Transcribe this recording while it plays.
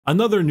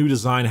Another new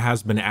design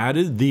has been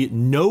added. The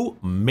No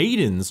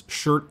Maidens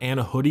shirt and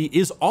hoodie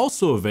is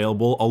also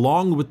available,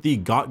 along with the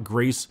Got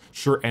Grace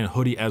shirt and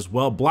hoodie as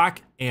well.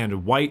 Black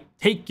and white,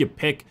 take your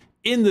pick.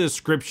 In the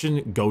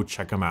description, go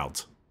check them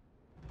out.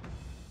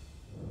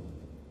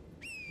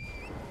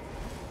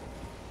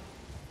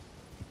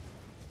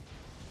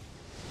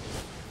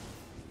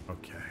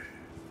 Okay.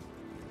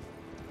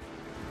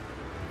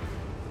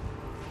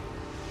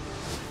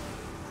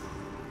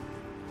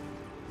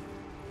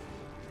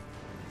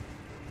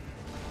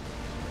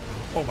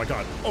 Oh my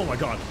god, oh my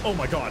god, oh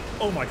my god,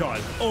 oh my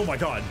god, oh my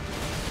god.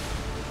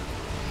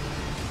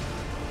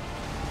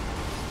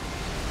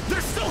 They're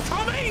still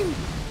coming!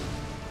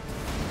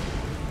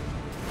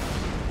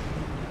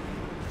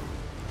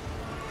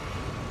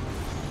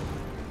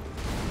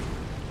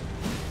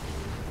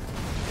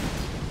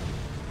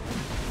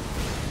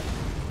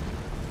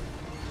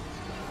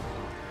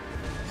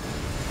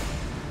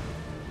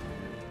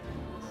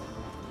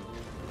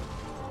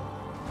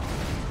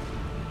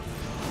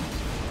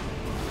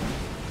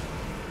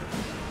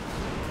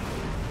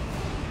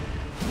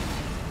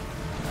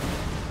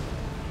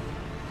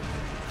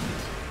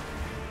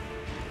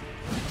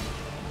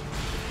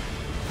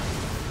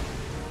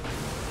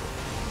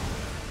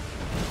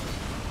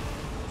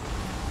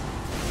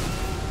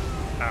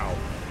 Ow.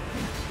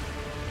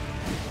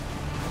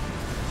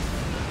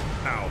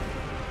 Ow.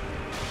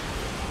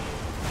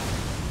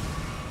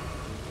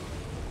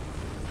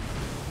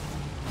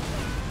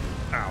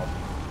 Ow.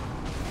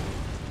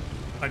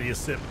 I need a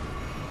sip.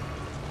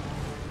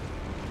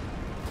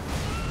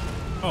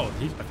 Oh, I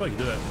feel like he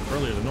did that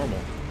earlier than normal.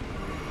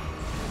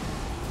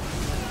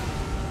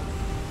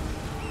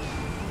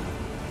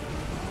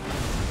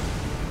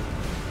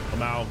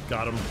 Ow,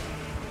 got him.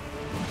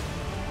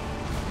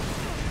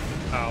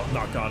 Ow,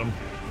 not got him.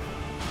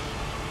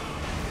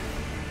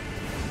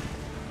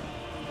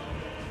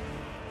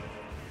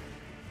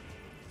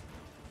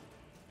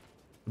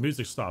 The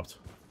music stopped.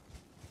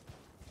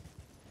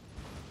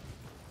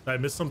 Did I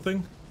miss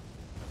something?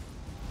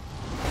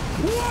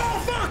 Whoa,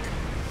 fuck!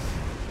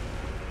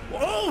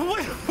 Oh,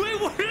 wait,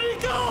 where did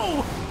he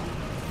go?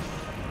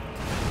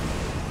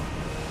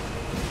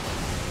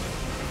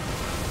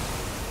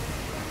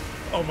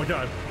 Oh my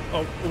god.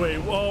 Oh, wait,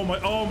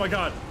 oh my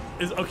god.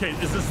 Okay,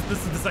 this is the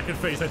second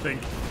phase, I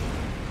think.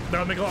 That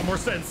would make a lot more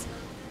sense.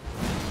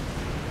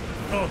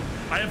 Oh,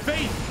 I have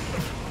faith!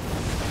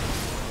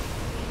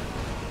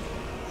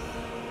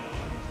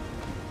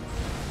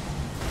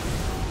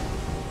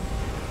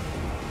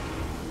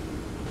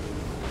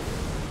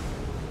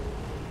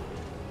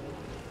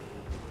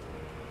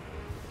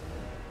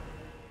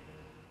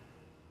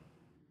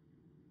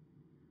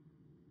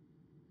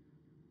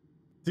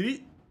 Did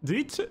he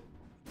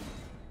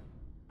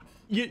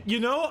you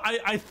know,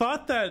 I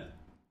thought that,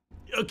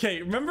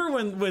 okay, remember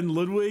when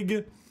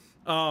Ludwig,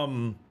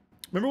 remember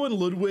when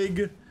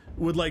Ludwig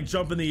would like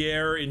jump in the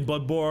air in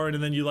Bloodborne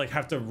and then you like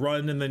have to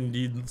run and then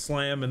you'd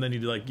slam and then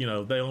you'd like, you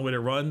know, the only way to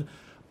run?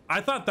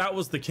 I thought that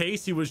was the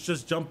case. He was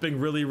just jumping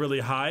really, really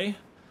high.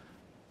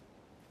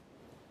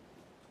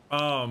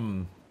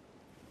 Did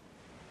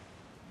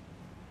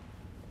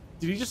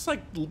he just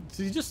like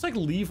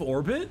leave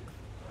orbit?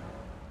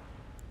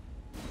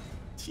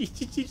 He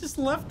just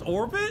left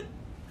orbit?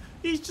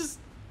 He's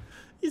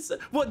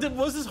what,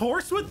 was his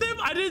horse with him?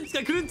 I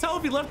couldn't tell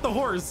if he left the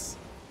horse.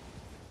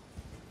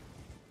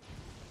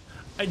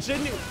 I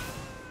genuinely,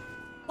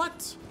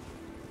 what?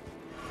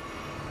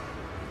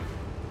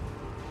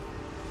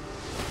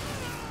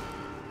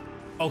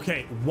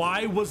 Okay,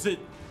 why was it?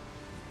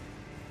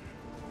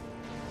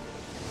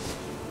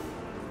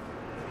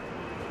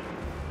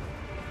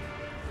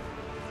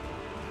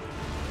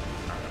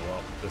 All right,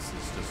 well, this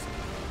is just.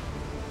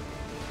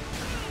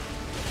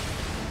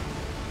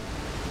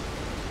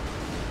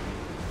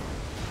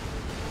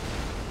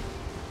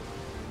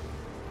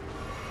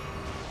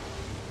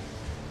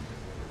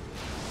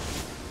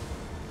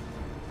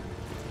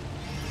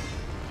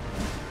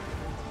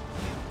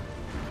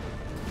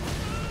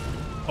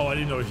 Oh, I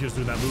didn't know he was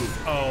doing that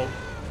move. Oh.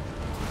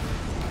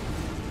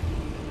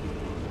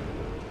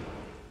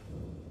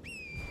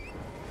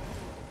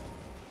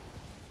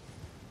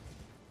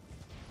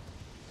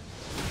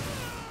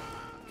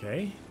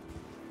 Okay.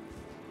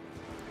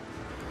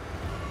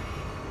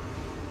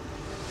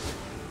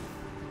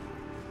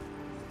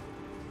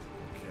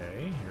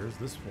 Okay, here's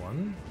this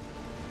one.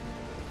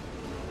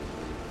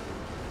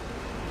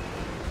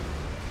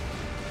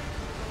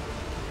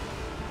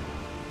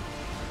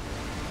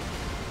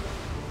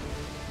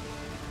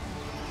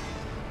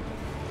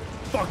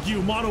 Fuck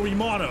you, mono y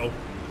mono.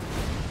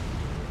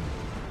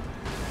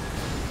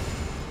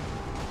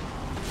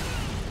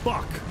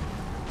 Fuck.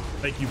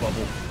 Thank you,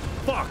 Bubble.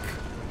 Fuck.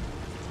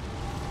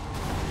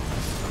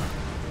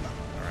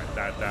 All right,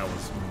 that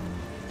was.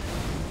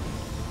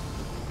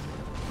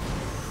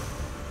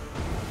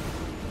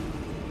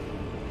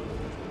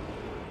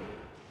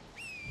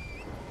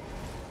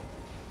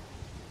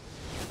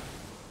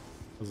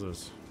 What's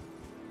this?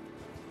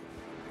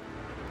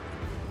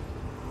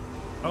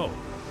 Oh.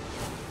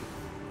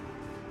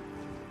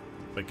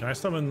 Wait, can I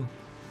summon?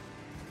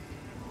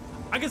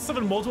 I can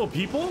summon multiple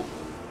people?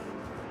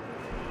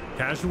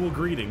 Casual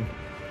greeting.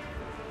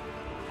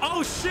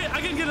 Oh shit,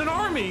 I can get an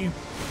army.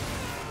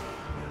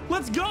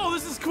 Let's go,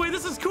 this is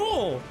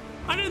cool.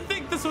 I didn't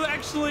think this would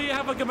actually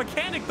have like a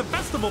mechanic, the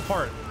festival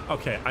part.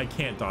 Okay, I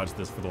can't dodge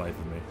this for the life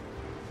of me.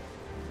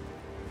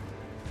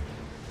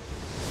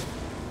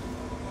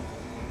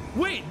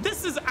 Wait,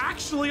 this is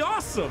actually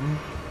awesome.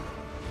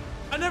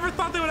 I never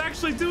thought they would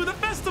actually do the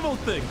festival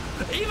thing.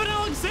 Even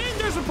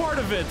Alexander's a part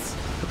of it.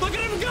 Look at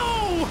him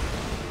go.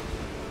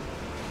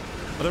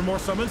 Are there more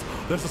summons?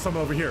 There's a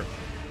summon over here.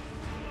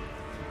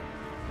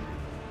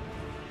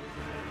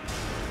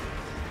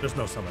 There's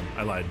no summon,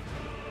 I lied.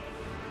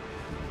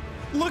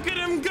 Look at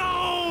him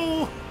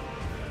go.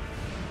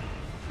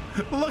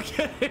 Look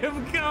at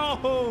him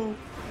go.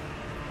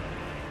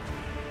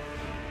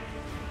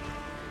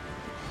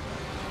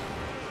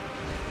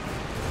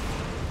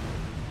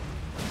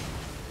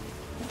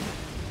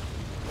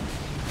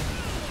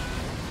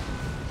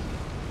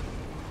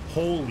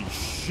 Holy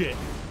shit.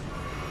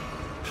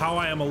 How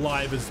I am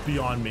alive is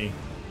beyond me.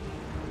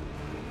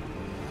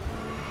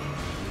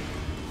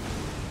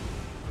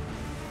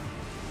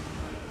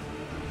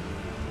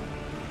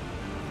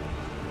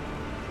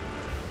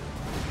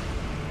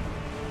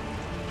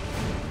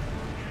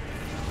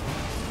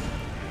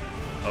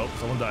 Oh,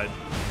 someone died.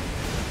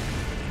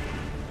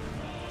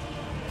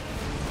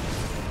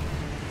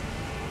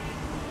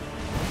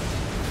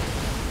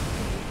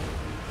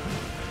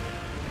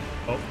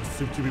 Oh,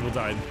 two people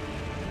died.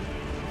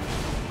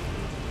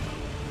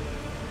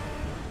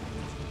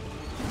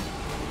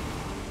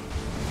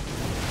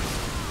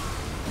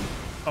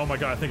 Oh my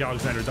god, I think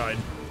Alexander died.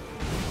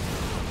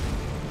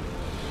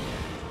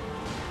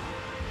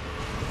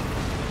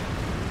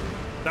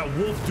 That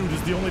wolf dude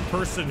is the only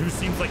person who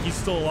seems like he's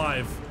still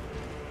alive.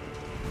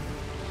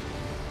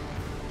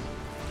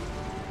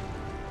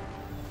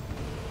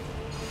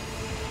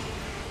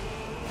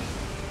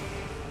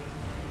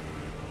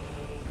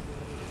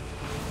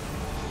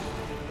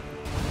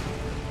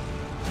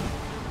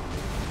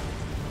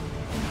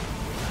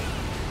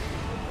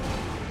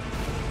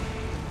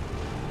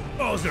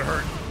 Oh, it's gonna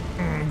hurt.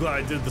 I'm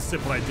glad I did the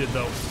sip when I did,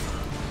 though.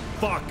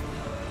 Fuck.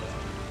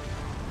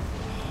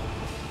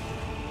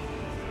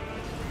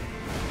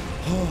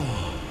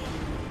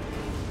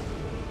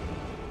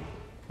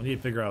 I need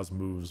to figure out his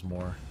moves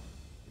more.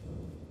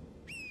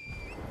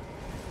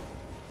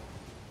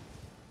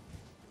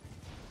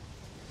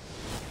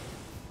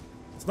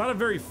 It's not a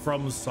very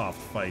FromSoft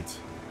fight.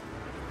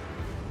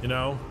 You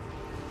know?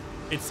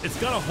 It's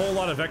got a whole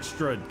lot of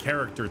extra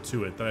character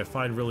to it that I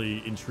find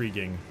really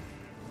intriguing.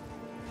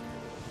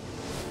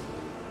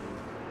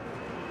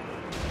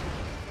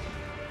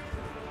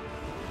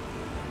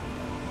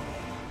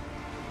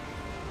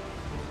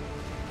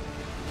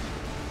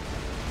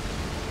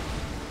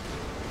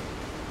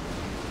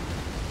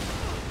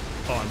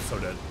 So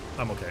dead.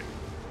 I'm okay.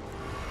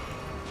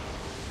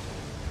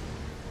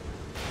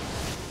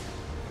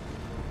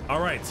 All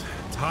right,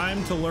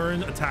 time to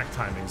learn attack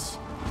timings.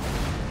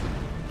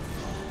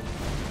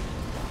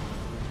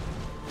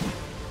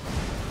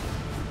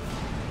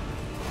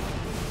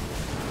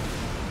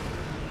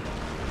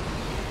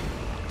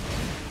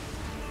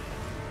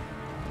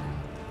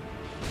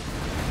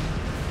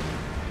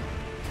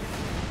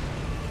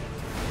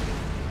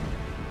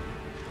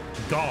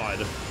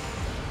 God.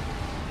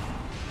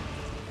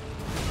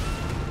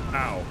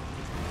 Ow.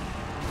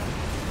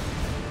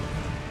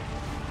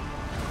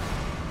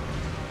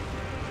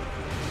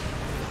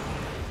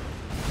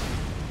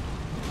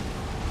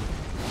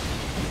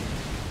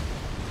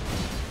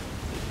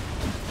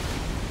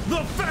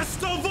 The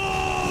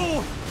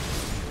festival!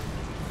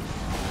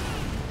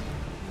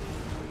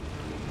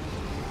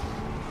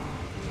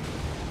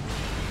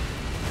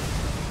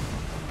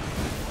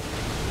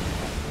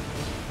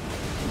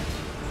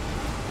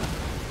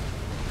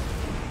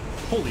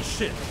 Holy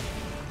shit.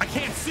 I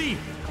can't see.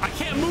 I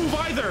can't move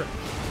either.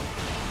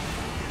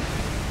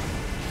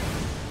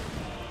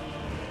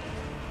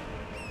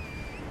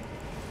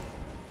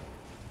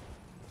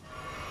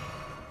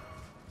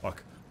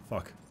 Fuck.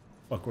 Fuck.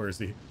 Fuck, where is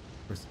he?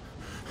 Where's...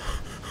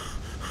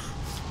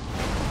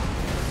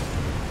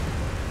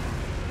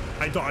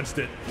 I dodged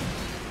it.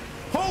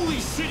 Holy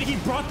shit, he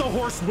brought the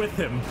horse with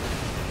him.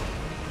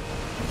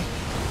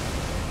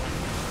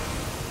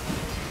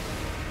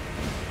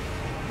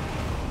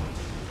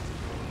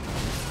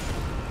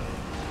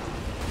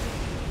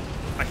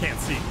 I can't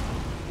see.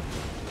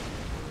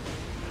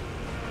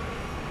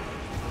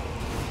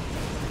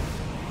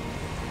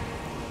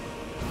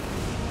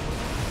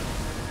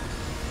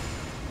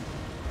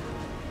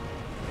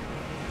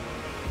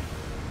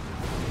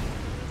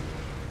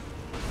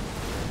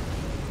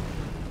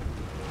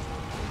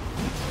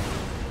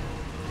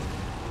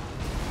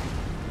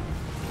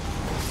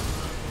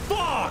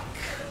 Fuck!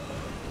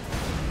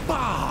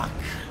 Fuck!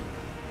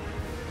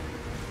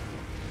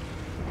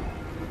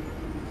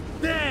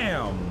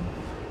 Damn!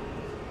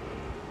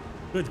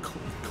 Good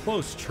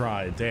close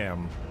try,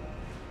 damn.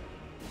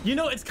 You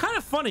know, it's kind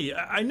of funny.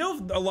 I know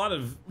a lot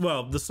of,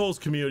 well, the Souls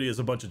community is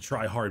a bunch of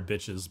try-hard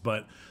bitches,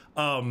 but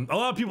a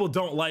lot of people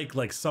don't like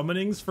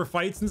summonings for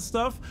fights and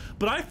stuff,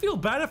 but I feel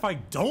bad if I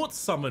don't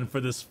summon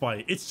for this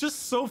fight. It's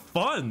just so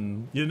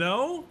fun, you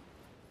know?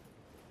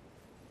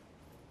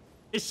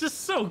 It's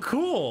just so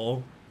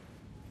cool.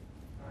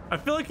 I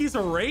feel like he's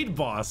a raid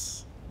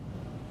boss.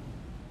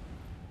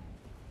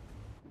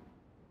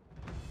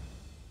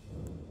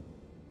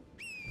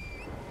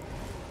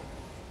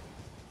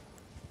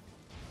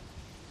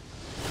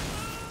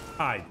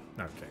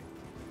 Okay.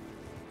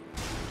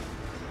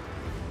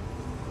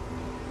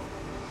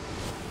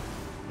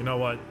 You know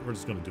what? We're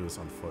just gonna do this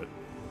on foot.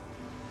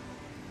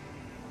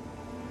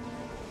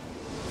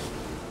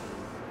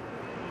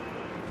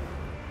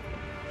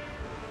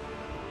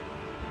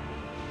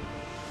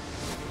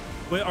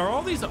 Wait, are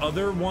all these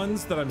other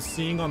ones that I'm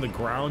seeing on the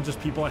ground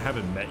just people I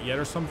haven't met yet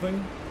or something?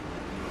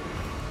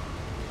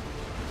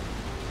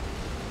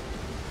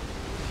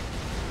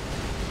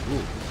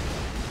 Ooh.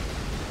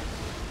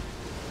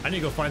 I need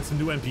to go find some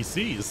new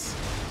NPCs.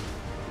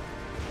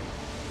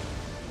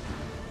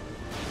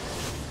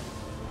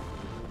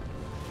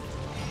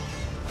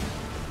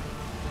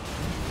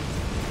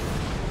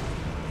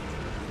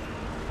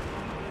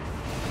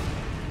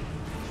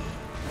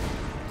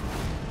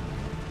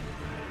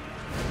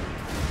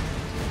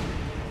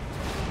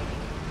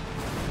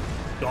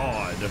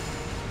 God.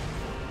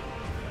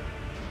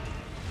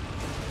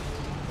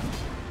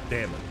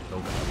 Damn it. Oh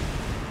God.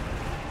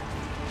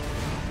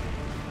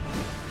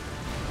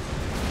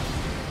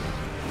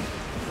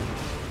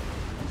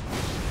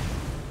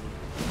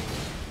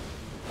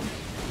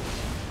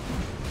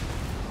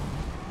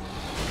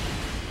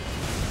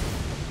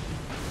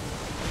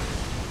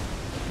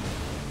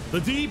 The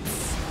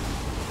deeps!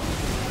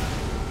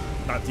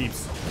 Not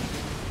deeps.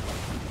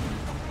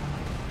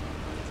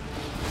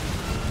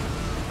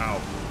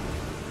 Ow.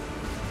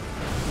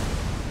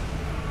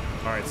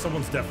 Alright,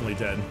 someone's definitely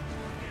dead.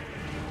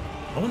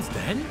 No one's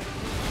dead?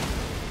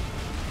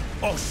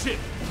 Oh shit!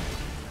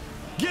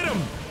 Get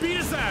him! Beat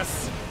his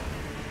ass!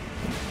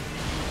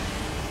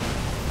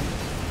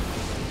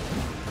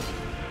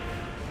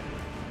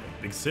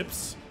 Big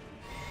sips.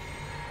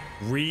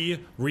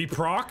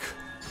 Reproc.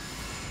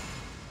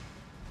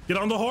 Get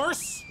on the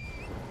horse.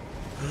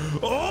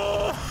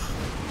 Oh!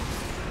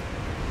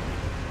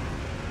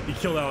 He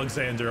killed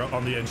Alexander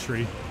on the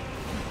entry.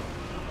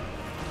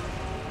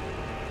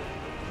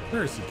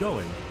 Where is he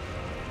going?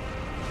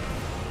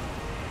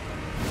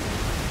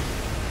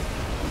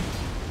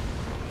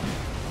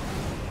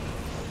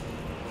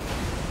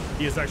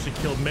 He has actually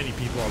killed many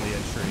people on the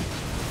entry.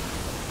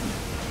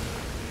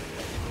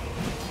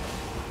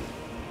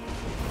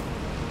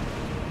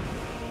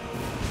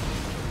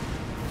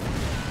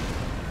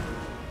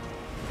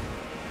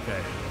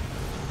 Okay.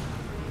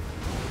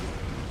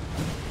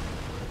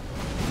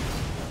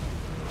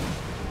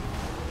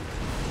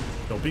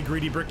 Don't be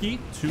greedy, Bricky.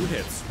 2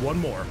 hits. 1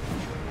 more.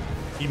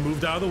 He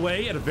moved out of the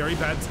way at a very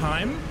bad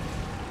time.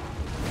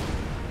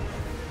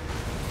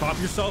 Pop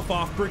yourself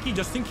off, Bricky,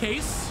 just in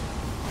case.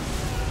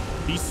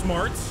 Be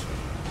smart.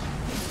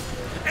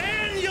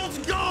 And let's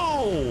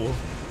go!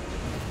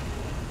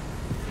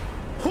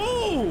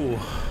 Whoo!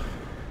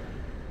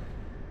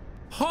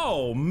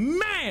 Oh,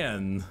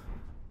 man!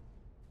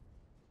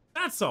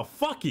 That's a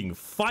fucking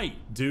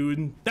fight,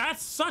 dude.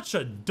 That's such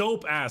a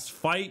dope-ass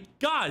fight.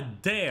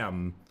 God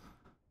damn.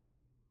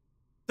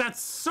 That's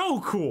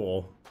so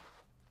cool.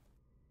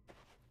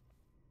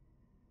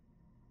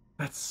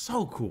 That's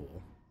so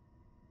cool.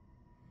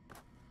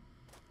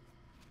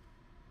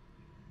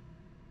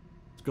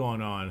 What's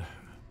going on?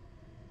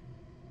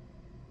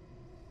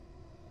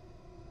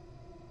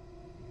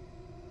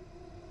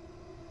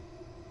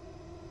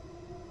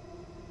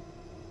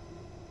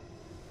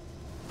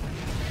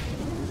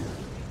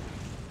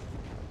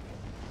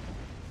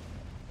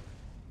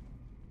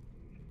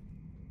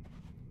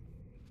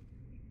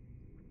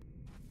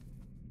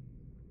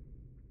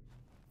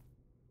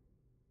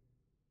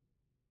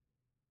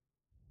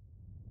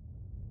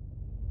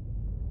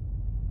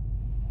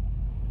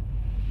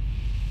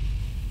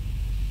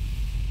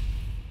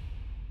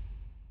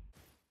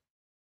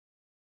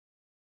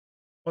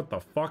 What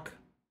the fuck?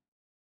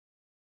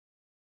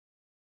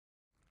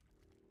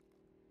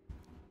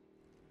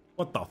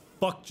 What the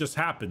fuck just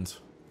happened?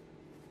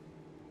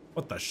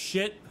 What the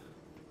shit?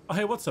 Oh,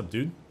 hey, what's up,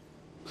 dude?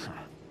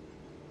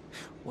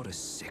 What a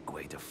sick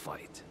way to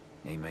fight,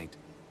 eh, mate?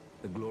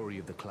 The glory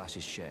of the clash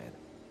is shared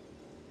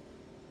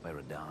by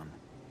Radahn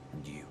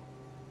and you,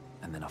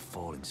 and then a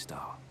falling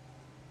star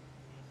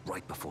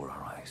right before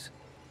our eyes.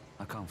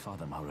 I can't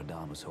fathom how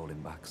Radahn was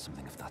holding back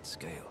something of that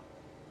scale.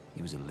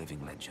 He was a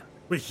living legend.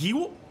 Wait,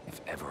 if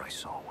ever I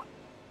saw one.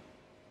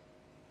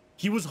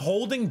 He was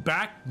holding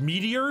back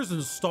meteors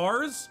and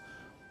stars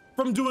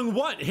from doing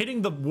what?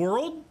 Hitting the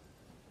world?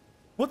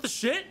 What the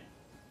shit?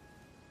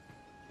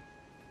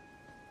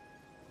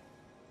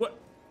 What?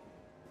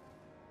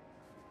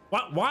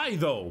 Why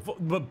though?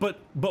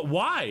 But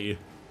why?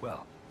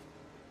 Well,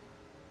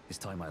 it's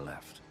time I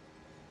left.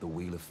 The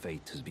wheel of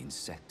fate has been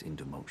set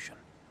into motion.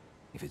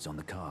 If it's on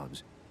the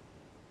cards,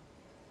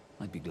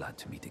 I'd be glad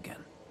to meet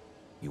again.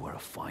 You are a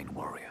fine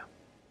warrior.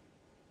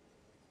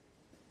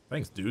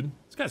 Thanks, dude.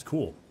 This guy's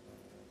cool.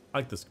 I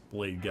like this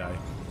blade guy.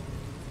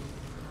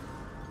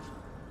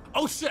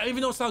 Oh shit, I didn't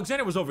even notice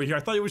Alexander was over here. I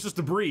thought it was just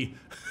debris.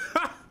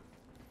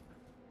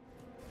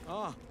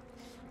 Ah,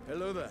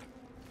 hello there.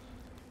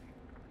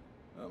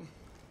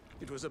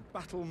 It was a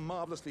battle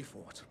marvelously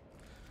fought.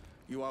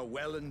 You are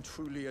well and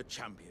truly a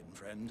champion,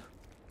 friend.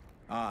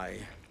 I,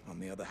 on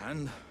the other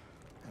hand,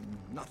 am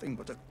nothing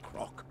but a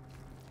crock.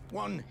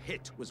 One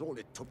hit was all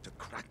it took to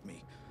crack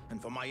me,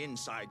 and for my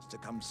insides to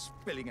come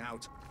spilling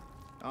out.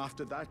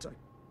 After that,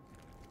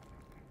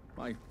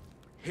 I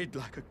hid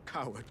like a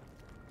coward.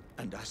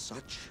 And as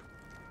such,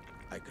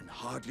 I can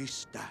hardly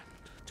stand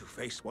to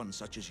face one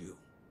such as you.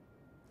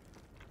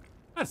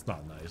 That's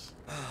not nice.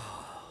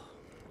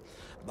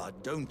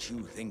 But don't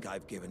you think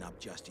I've given up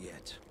just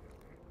yet.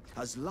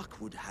 As luck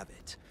would have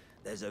it,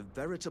 there's a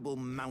veritable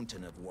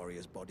mountain of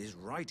warriors' bodies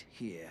right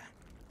here.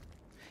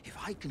 If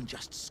I can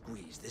just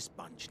squeeze this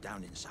bunch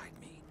down inside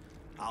me,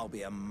 I'll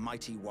be a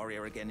mighty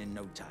warrior again in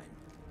no time.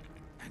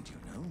 And you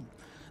know,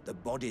 the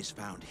bodies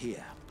found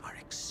here are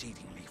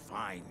exceedingly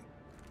fine.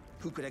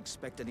 Who could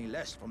expect any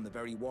less from the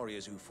very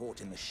warriors who fought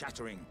in the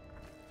Shattering,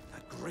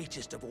 the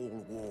greatest of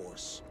all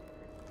wars?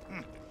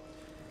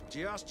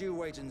 Just you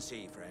wait and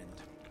see,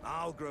 friend.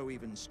 I'll grow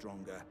even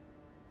stronger.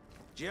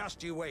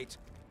 Just you wait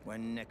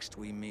when next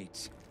we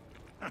meet.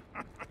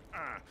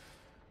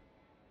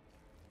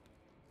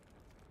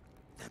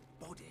 The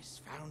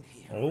bodies found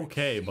here.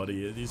 Okay, buddy.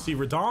 You see,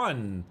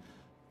 Radon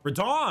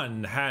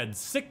had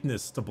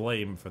sickness to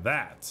blame for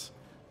that.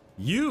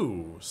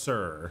 You,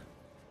 sir.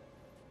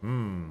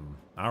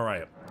 All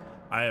right.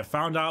 I have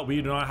found out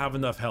we do not have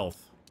enough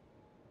health.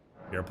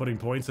 We are putting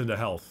points into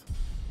health.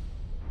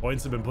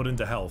 Points have been put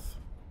into health.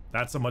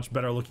 That's a much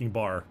better looking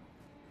bar.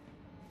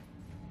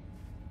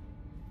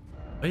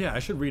 Oh yeah, I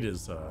should read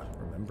his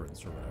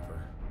remembrance or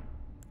whatever.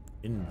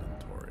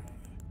 Inventory.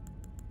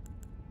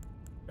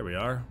 Here we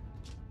are.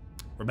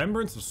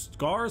 Remembrance of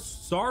Star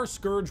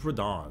Scourge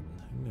Radon.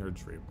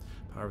 Nerdtree.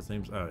 Power of his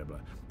name's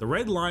the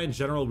Red Lion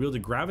General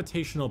wielded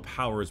gravitational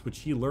powers which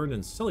he learned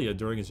in Cilia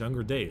during his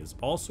younger days.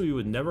 Also, he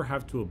would never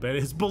have to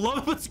abandon his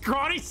beloved but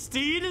scrawny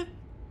steed.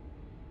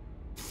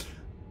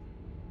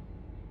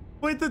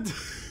 Wait,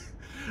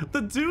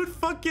 the dude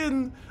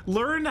fucking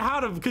learned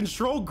how to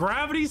control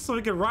gravity so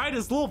he could ride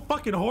his little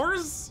fucking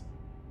horse?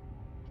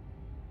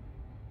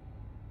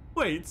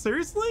 Wait,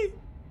 seriously?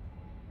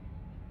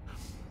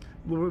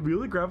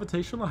 Wielded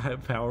gravitational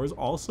powers.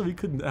 Also, he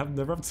could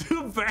never have to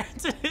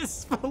abandon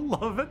his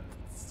beloved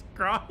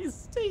scrawny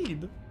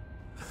steed.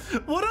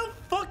 What a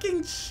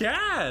fucking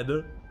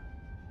Chad.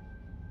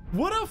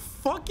 What a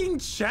fucking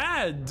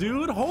Chad,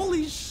 dude.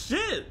 Holy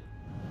shit.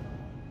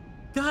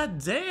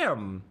 God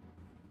damn.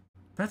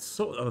 That's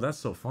so, oh, that's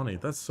so funny.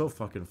 That's so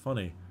fucking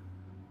funny.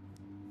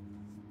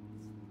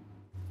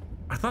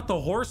 I thought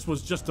the horse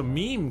was just a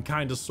meme,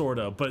 kind of, sort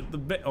of, but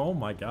the, oh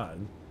my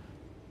God.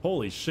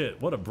 Holy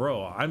shit, what a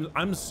bro.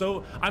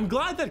 I'm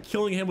glad that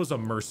killing him was a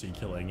mercy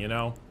killing, you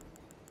know?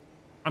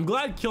 I'm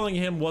glad killing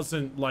him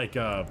wasn't like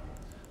a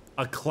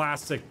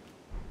classic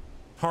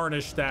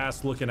tarnished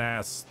ass looking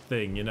ass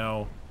thing, you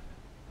know?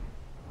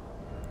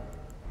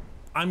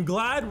 I'm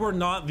glad we're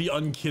not the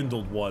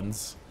unkindled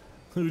ones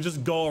who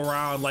just go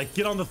around like,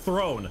 get on the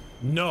throne.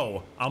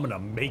 No, I'm gonna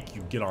make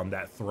you get on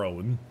that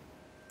throne.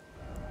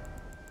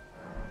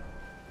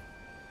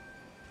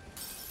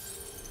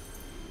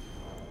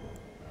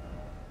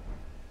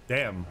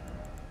 Damn,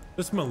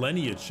 this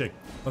Millennia chick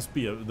must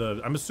be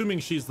I'm assuming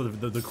she's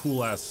the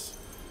cool ass,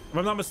 if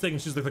I'm not mistaken,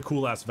 she's like the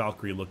cool ass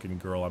Valkyrie looking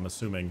girl, I'm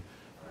assuming.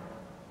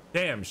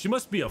 Damn, she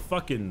must be a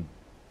fucking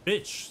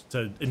bitch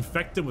to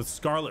infect him with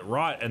scarlet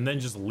rot and then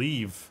just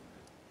leave.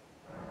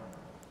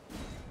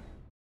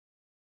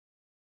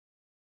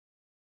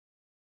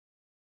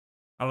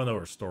 I don't know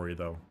her story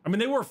though. I mean,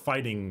 they were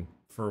fighting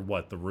for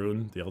what, the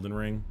rune, the Elden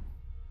Ring?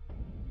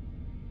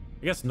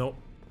 I guess no.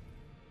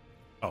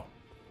 Oh,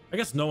 I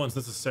guess no one's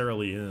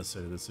necessarily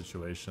innocent in this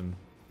situation.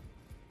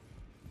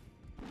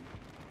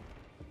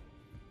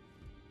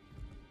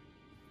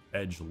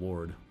 Edge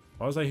Lord.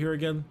 Why was I here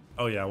again?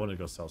 Oh yeah, I wanted to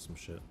go sell some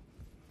shit.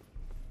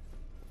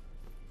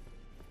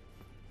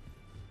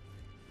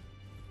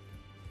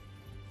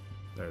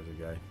 There's a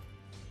guy.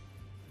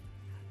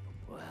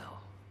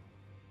 Well,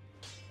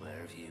 where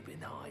have you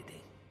been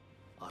hiding?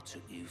 I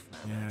took you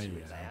from Yeah,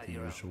 the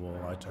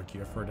usual. I took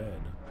you for dead.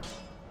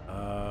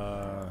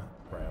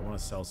 Right, I want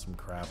to sell some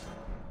crap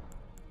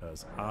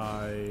because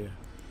I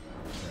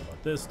don't care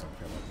about this, don't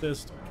care about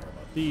this, don't care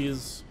about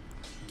these.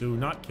 Do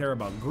not care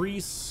about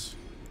Greece.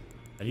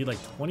 I need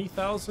like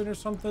 20,000 or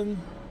something.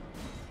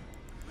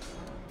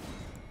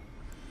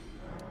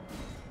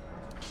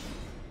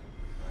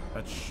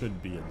 That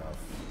should be enough.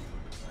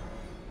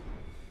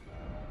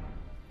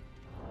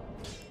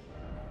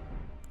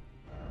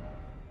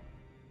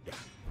 Yeah.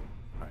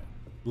 All right.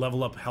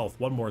 Level up health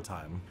one more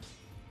time.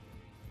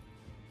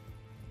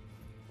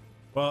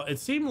 Well, it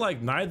seemed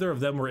like neither of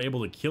them were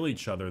able to kill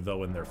each other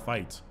though in their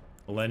fight.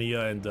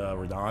 Elenia and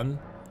Radahn.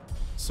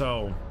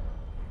 So,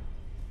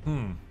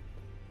 they're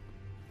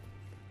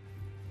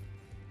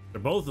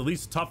both at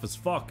least tough as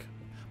fuck.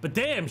 But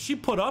damn, she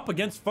put up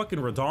against fucking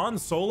Radahn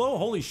solo?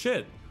 Holy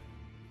shit.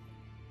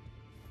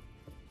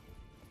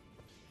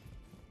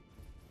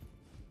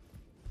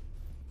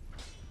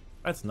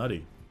 That's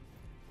nutty.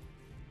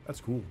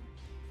 That's cool.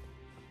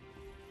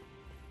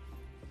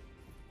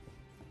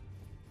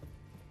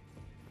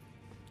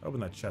 Open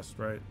that chest,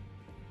 right?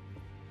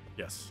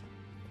 Yes.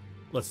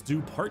 Let's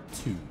do part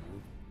 2.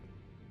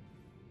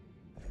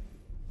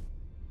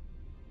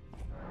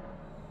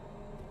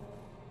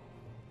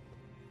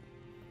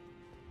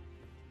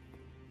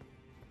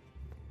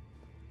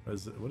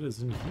 What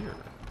is in here?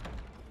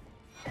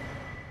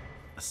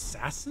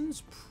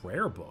 Assassin's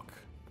Prayer Book.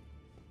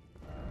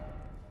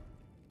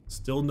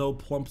 Still no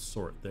plump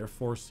sort,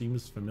 therefore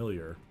seems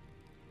familiar.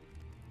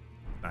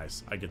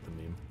 Nice, I get the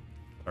meme.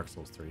 Dark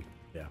Souls 3.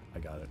 Yeah, I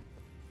got it.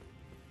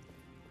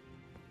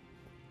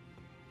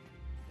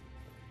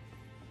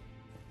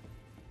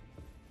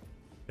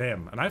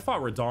 Damn, and I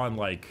fought Radahn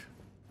like...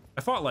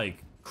 I fought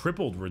like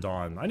crippled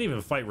Radahn. I didn't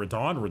even fight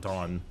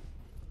Radahn.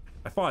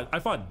 I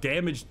fought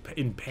damaged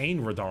in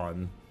pain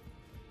Radahn.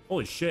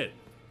 Holy shit.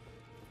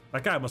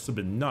 That guy must have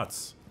been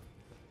nuts.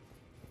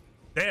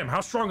 Damn,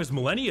 how strong is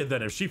Millennia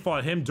then if she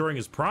fought him during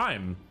his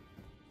prime?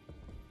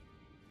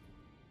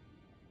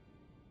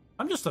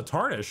 I'm just a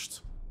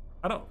tarnished.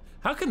 I don't...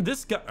 How can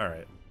this guy...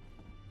 Alright.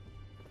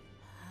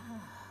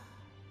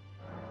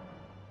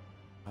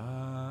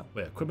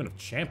 Wait, equipment of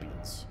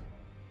champions.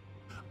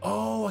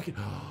 Oh, I can...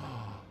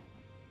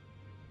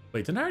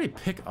 Wait, didn't I already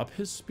pick up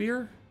his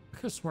spear? I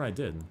could have sworn I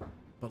did.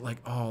 But like,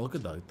 oh, look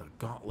at the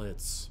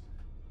gauntlets.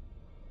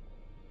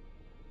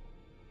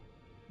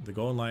 The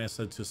golden lion is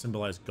said to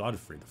symbolize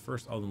Godfrey, the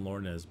first Elden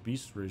Lord, and his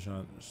beast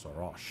Regent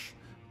Sorosh.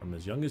 From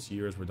his youngest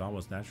years, Radahn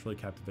was naturally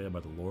captivated by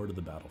the Lord of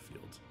the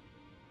battlefield.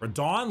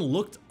 Radahn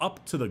looked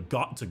up to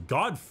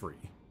Godfrey.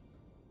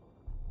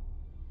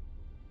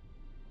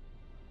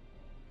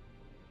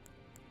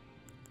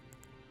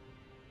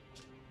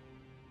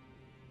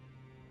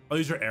 Oh,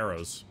 these are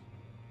arrows.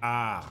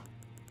 Ah.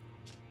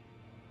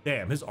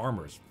 Damn, his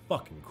armor is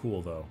fucking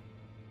cool, though.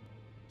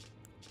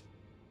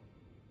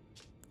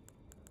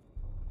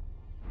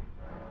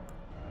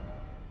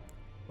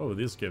 What would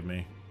this give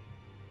me?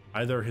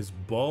 Either his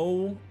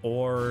bow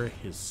or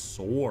his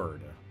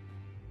sword.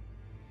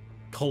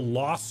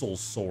 Colossal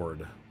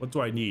sword. What do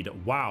I need?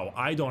 Wow,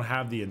 I don't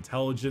have the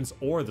intelligence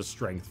or the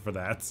strength for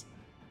that.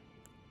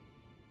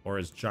 Or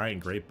his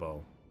giant great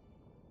bow.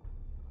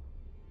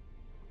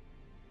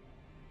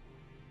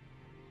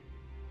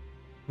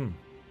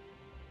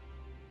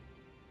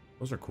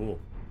 Those are cool.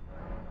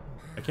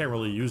 I can't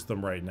really use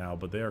them right now,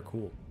 but they are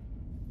cool.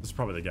 This is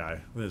probably the guy.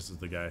 This is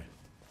the guy.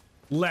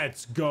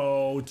 Let's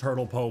go,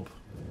 Turtle Pope.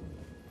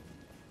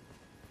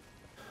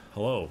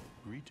 Hello.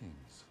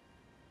 Greetings.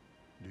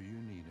 Do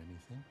you need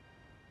anything?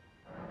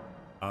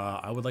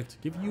 I would like to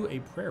give you a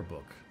prayer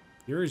book.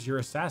 Here is your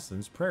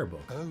assassin's prayer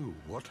book. Oh,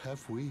 what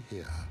have we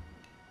here?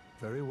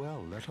 Very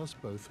well, let us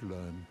both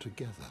learn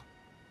together.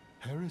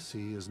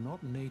 Heresy is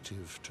not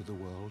native to the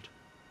world.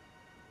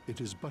 It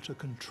is but a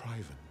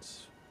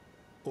contrivance.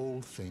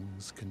 All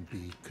things can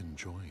be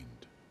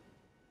conjoined.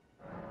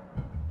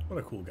 What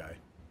a cool guy.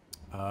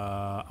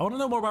 I want to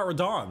know more about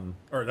Radahn.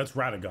 Or that's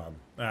Radagon.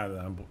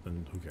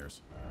 Then who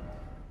cares?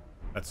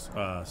 That's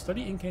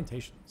study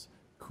incantations.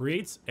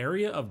 Creates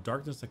area of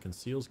darkness that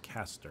conceals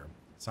caster.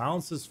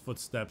 Silences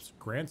footsteps.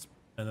 Grants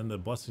and then the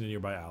blessing to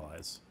nearby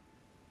allies.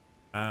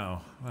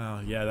 Oh,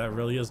 well, yeah, that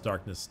really is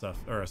darkness stuff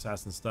or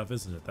assassin stuff,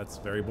 isn't it? That's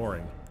very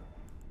boring.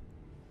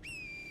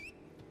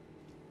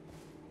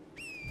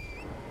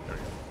 There we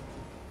go.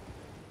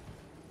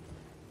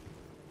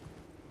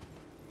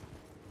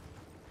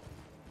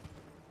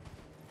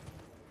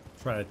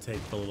 Try to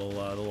take the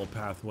little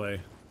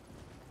pathway.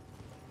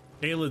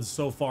 Caelid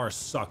so far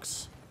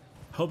sucks.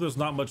 Hope there's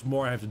not much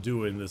more I have to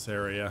do in this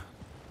area.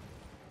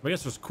 I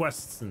guess there's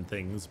quests and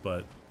things,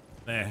 but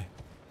eh.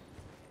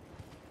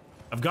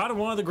 I've gotten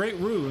one of the great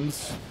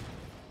runes.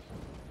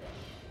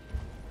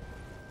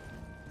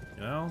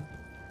 You know?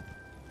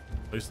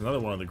 At least another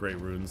one of the great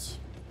runes.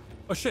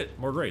 Oh shit,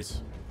 more grace.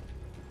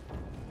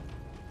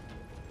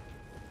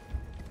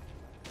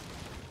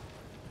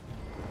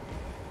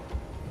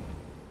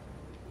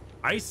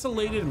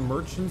 Isolated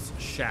Merchant's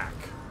Shack.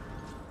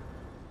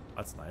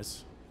 That's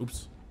nice.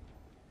 Oops.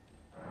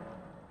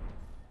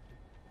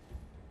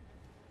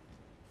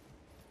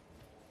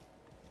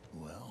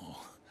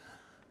 Well,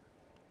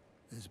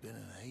 there's been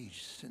an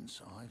age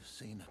since I've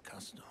seen a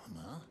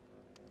customer.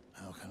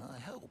 How can I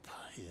help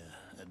here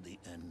at the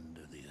end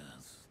of the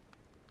earth?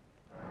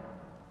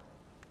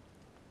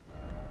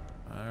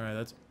 Alright,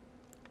 that's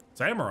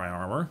samurai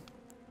armor.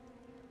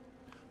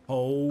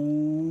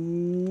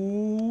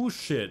 Oh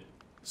shit.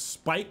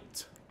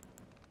 Spiked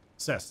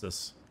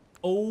cestus.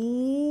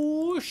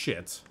 Oh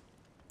shit.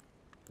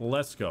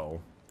 Let's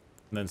go.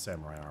 And then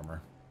samurai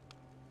armor.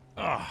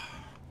 Ah.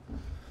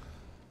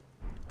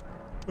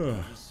 Is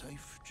it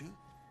safe, Duke?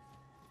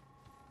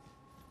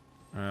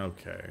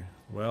 Okay,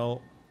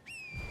 well,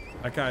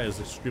 that guy is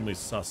extremely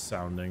sus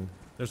sounding.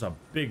 There's a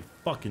big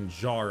fucking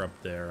jar up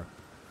there,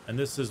 and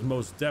this is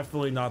most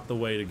definitely not the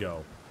way to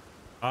go.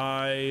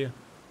 I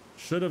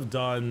should have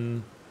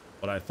done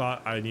what I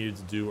thought I needed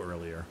to do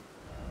earlier.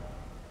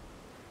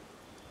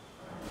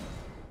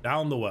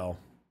 Down the well.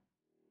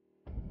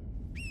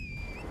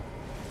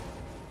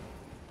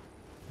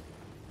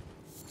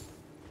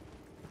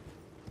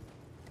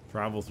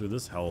 Travel through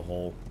this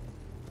hellhole.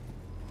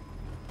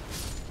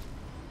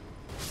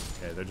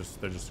 Okay, they're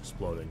just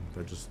exploding.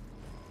 They're just...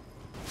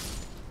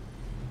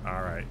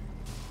 All right.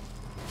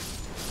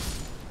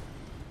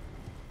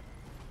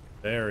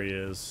 There he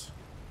is.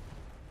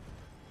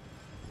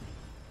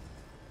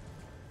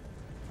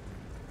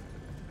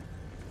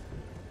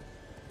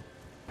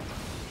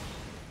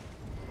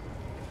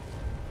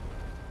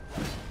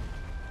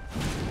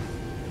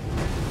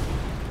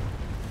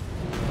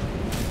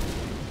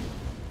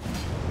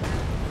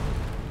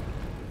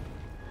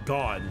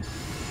 God.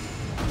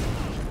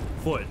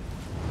 Foot.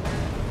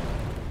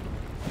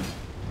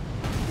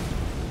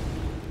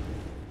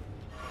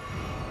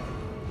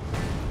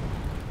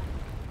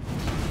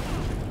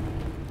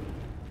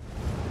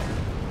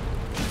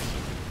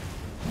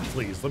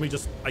 Please, let me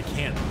just... I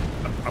can't.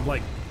 I'm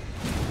like...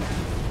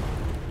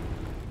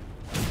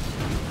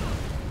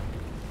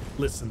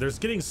 Listen, there's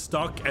getting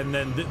stuck, and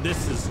then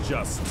this is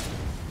just...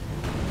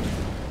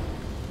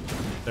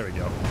 There we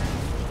go.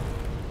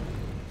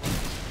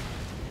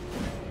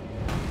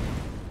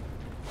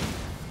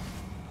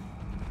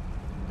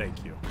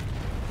 Thank you.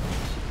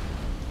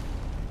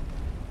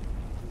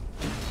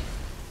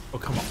 Oh,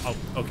 come on. Oh,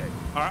 okay.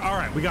 All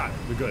right, we got it.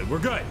 We're good. We're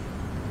good.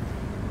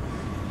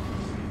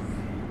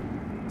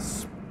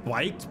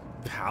 Spiked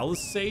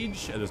Palisade?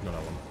 There's no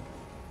that one.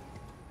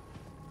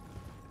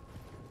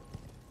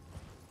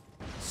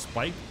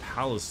 Spiked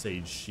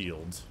Palisade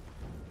Shield.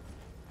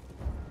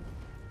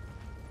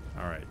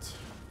 All right.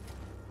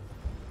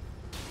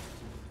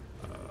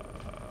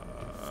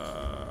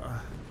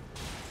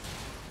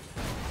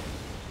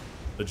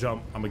 The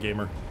jump. I'm a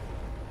gamer.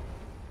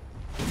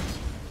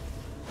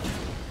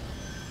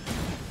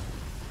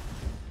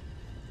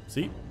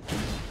 See?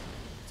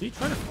 Is he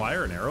trying to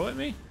fire an arrow at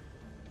me?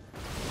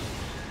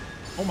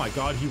 Oh my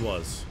god, he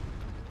was.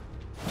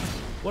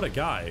 What a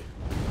guy.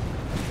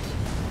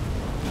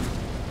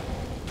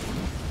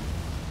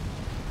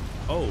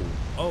 Oh,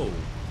 oh,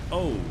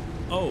 oh,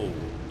 oh,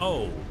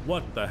 oh,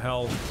 what the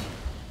hell?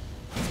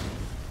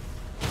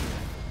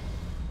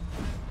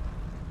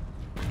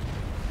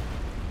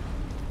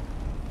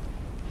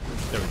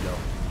 There we go.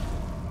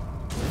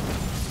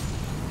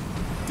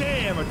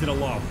 Damn, I did a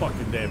lot of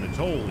fucking damage.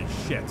 Holy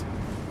shit.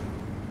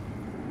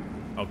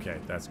 Okay,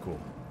 that's cool.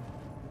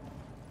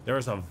 There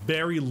is a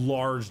very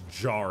large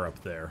jar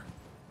up there.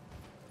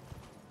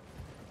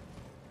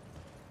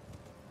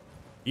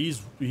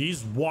 He's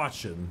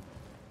watching.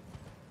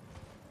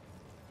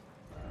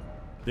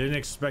 Didn't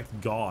expect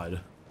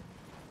God.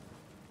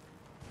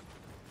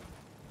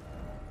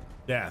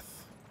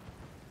 Death.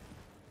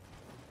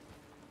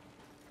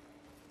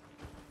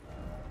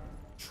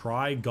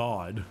 Try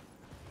God.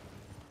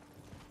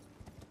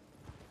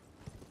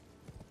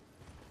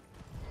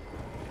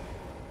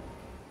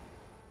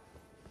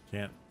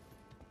 Can't.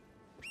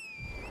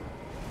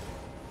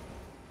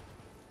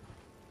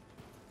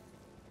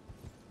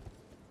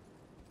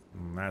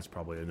 That's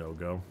probably a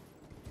no-go.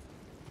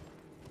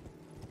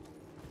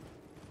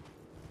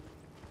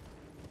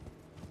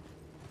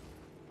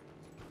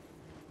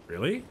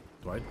 Really?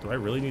 Do I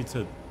really need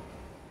to?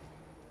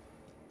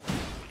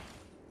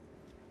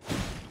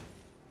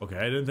 Okay,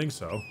 I didn't think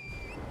so.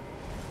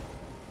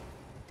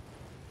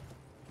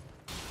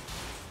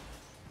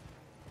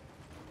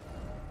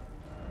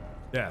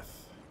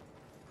 Death.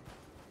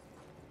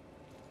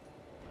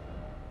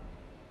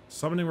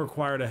 Summoning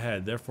required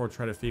ahead, therefore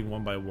try to feed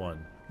one by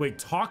one. Wait,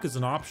 talk is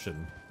an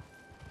option.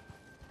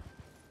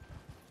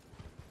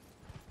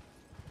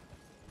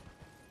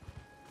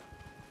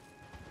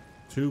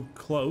 Too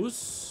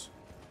close?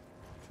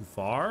 Too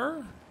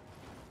far?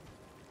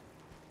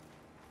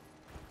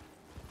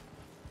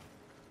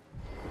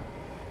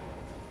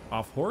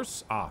 Off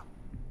horse? Ah.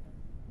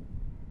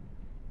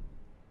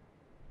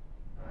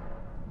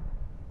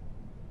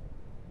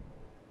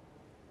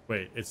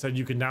 Wait, it said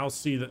you can now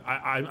see that.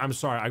 I'm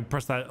sorry, I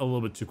pressed that a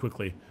little bit too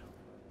quickly.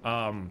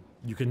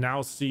 You can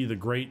now see the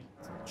great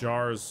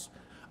jars.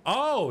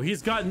 Oh,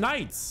 he's got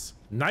knights.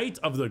 Knight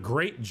of the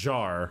Great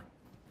Jar.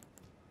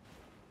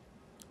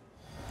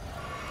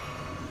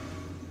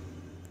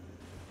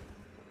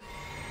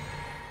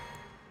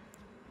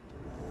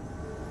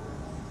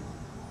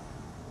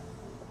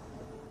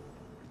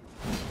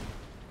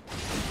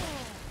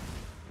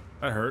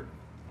 That hurt.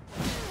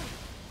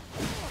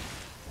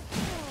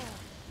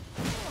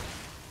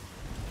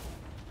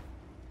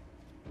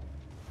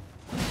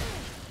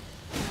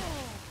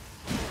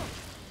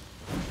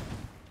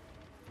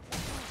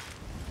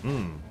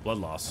 Blood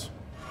loss.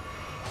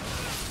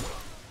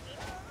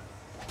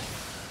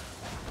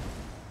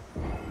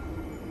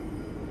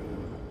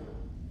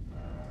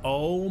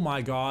 Oh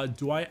my god,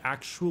 do I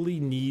actually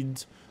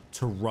need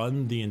to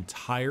run the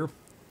entire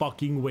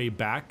fucking way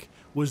back?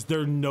 Was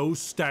there no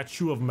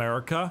Statue of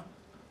America?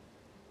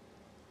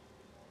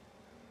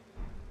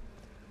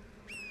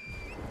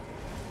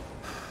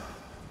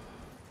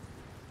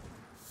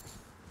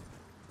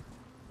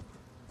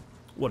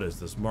 What is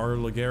this, Mar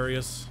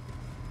Ligarius?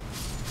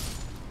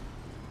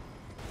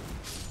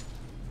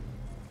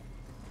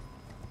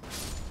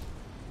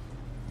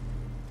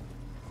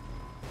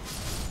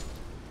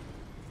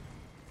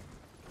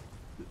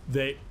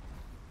 They...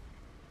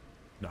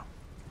 No.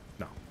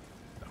 No.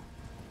 No.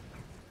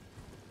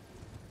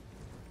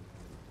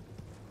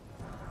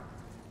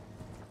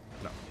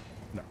 No.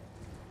 No.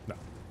 No.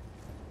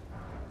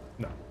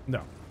 No.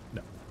 No.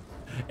 No.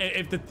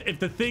 If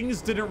the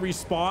things didn't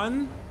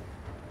respawn...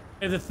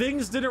 If the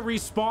things didn't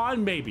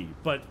respawn, maybe.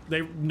 But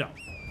they... No.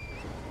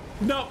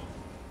 No.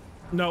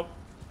 Nope.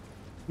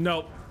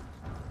 Nope.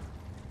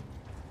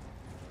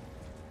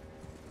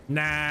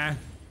 Nah.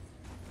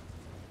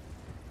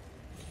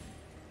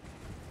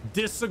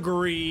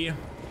 Disagree.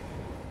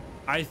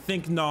 I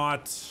think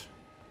not.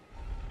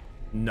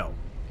 No.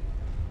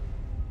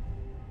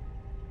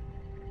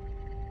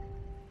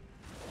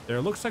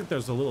 There looks like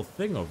there's a little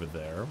thing over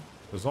there.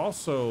 There's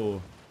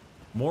also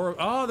more.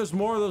 Oh, there's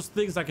more of those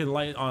things I can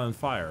light on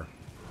fire.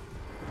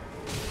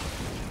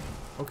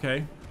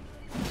 Okay.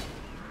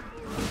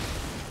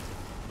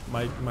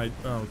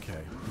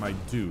 Okay. My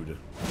dude.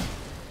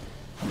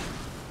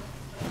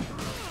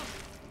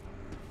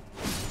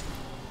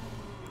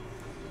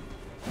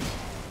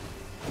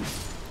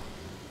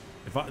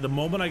 The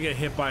moment I get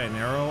hit by an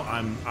arrow,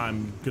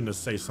 I'm gonna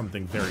say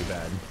something very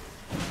bad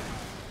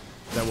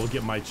that will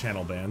get my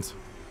channel banned.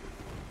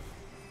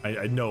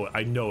 I know it.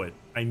 I know it.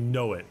 I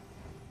know it.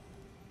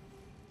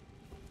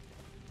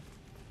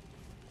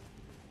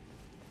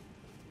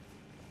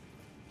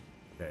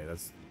 Okay,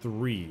 that's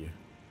 3.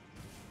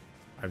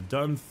 I've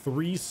done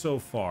 3 so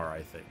far,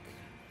 I think.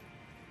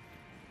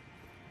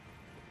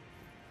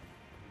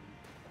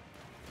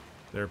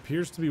 There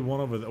appears to be one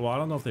over there. Well, I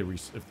don't know if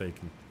they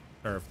can,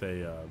 or if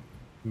they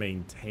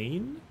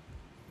maintain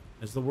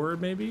is the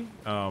word, maybe,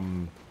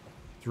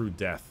 through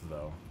death,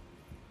 though.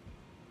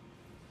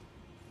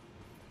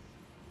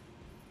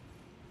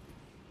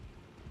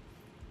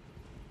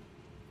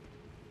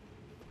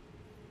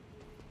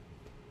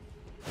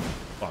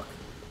 Fuck.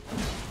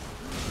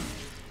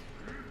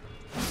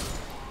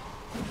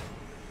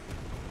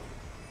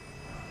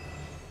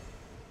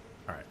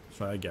 All right,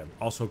 try again.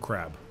 Also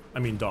crab. I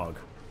mean dog.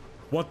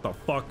 What the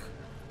fuck?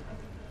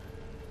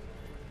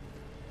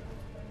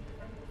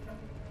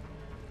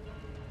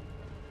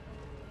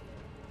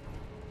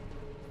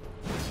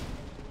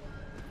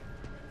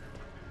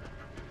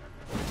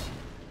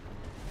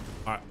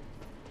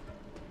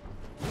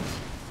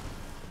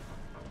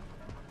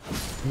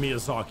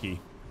 Miyazaki.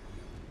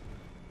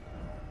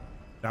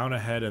 Down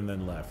ahead and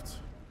then left.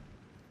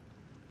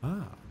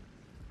 Ah.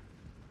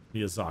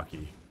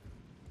 Miyazaki.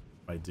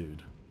 My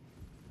dude.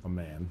 My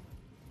man.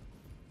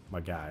 My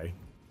guy.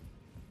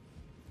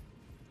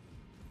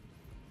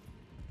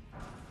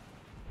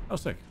 Oh,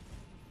 sick.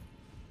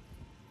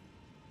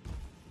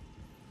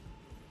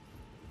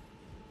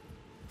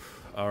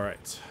 All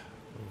right.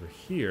 Over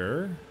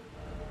here.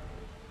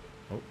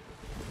 Oh.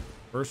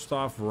 First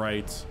off,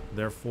 right.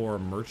 Therefore,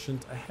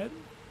 merchant ahead.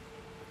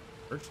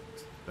 Merchant.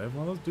 Do I have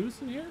one of those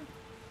dudes in here?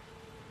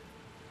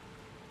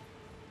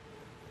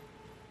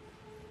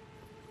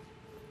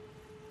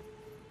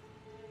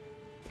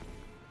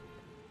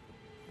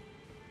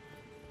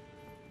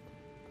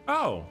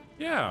 Oh,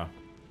 yeah.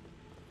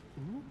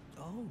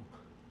 Oh,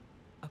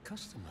 a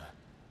customer.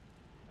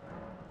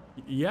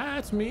 Yeah,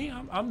 it's me.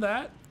 I'm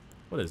that.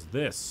 What is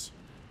this?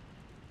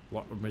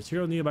 What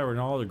material needed by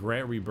Ronaldo to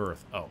grant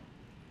rebirth? Oh.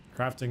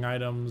 Crafting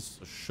items,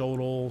 a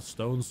shodel,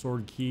 stone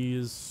sword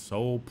keys,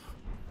 soap.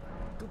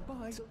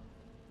 Goodbye.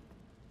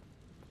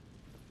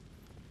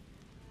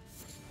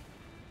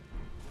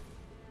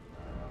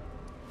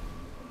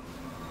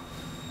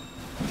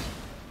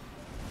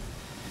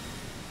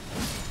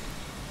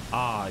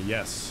 Ah,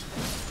 yes.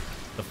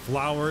 The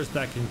flowers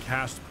that can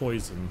cast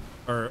poison,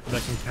 or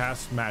that can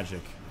cast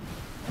magic.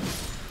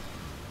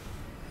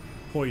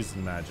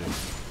 Poison magic.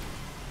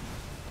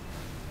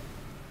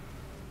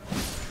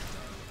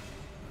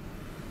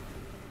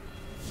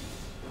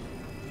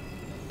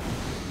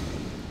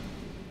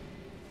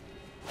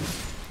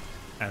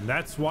 And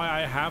that's why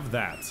I have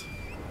that.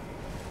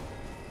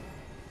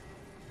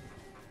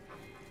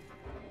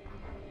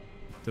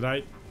 Did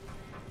I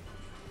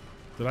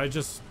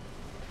just...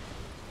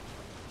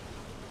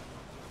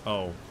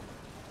 Oh.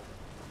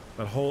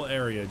 That whole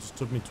area just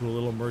took me to a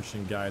little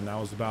merchant guy, and that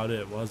was about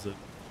it, was it?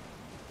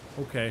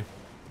 Okay.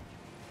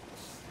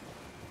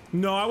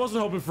 No, I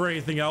wasn't hoping for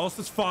anything else.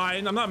 It's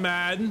fine. I'm not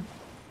mad.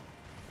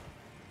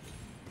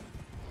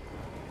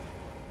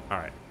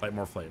 Alright, light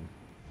more flame.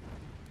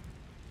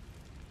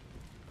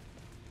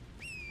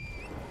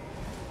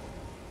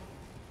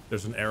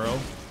 There's an arrow.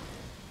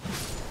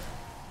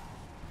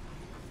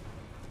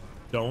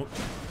 Don't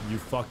you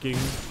fucking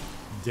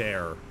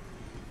dare.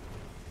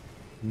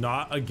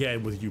 Not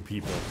again with you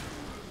people.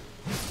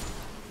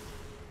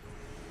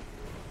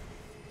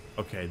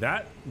 Okay,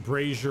 that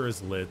brazier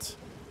is lit.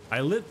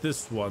 I lit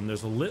this one.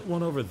 There's a lit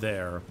one over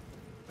there.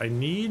 I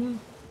need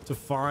to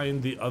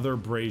find the other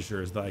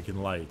braziers that I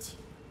can light.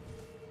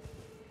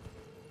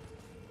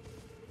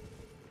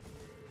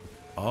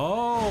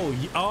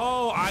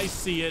 Oh, I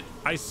see it.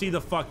 I see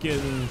the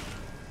fucking...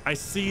 I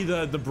see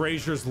the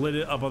braziers lit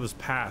it up on this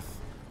path.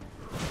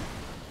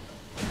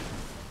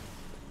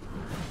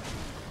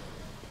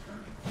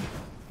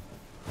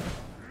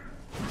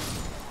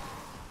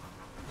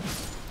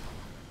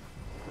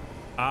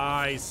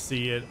 I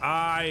see it.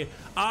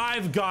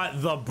 I've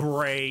got the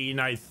brain,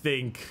 I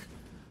think.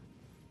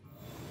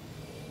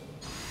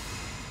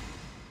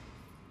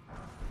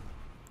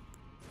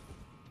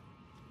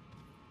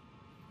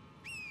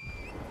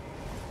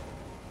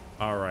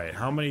 All right,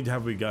 how many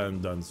have we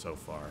gotten done so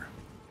far?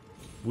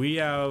 We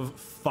have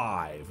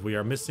 5. We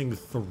are missing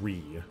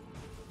 3.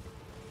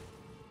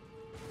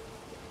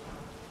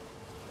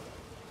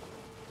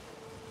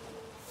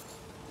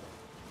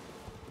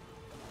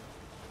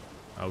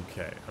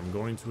 Okay, I'm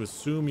going to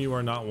assume you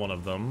are not one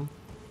of them.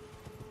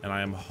 And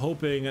I am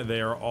hoping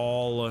they are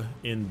all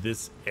in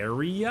this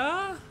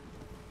area.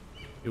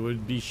 It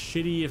would be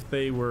shitty if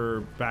they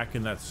were back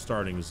in that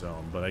starting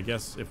zone, but I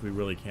guess if we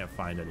really can't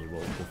find any, we'll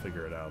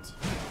figure it out.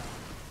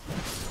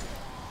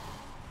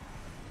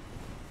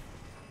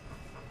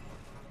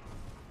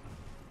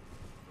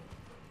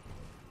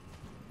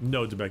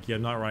 No, Debeki,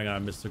 I'm not running on a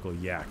mystical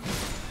yak.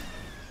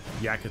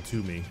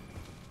 Yakatumi.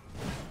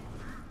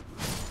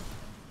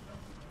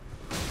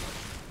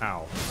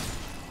 Ow.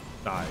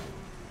 Die.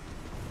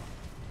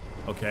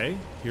 Okay,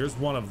 here's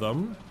one of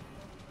them.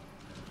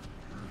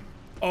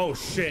 Oh,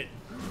 shit.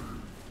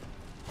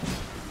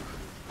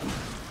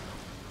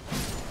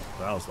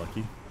 That was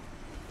lucky.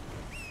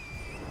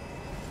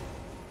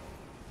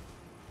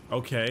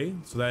 Okay,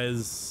 so that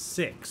is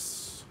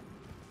 6.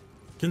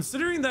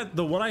 Considering that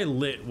the one I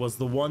lit was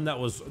the one that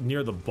was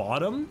near the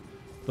bottom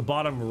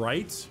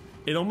right,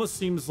 it almost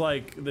seems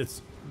like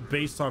it's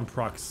based on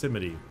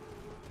proximity.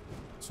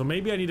 So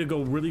maybe I need to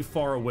go really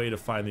far away to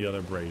find the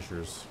other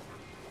braziers.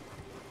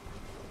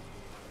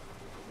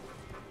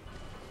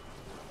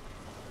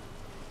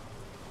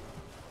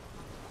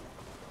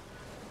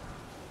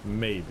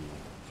 Maybe.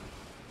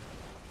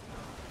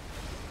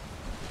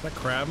 Is that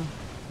crab?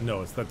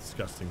 No, it's that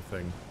disgusting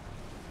thing.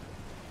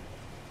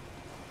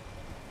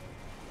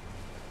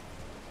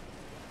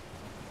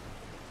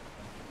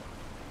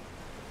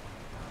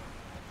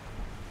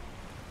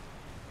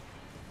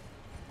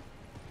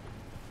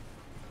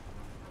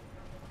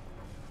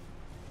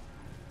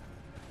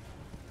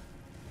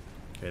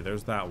 Okay,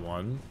 there's that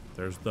one.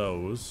 There's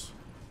those.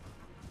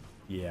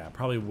 Yeah,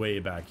 probably way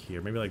back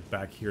here. Maybe like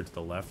back here to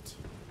the left.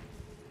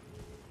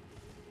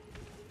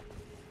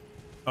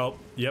 Oh,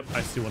 yep,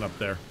 I see one up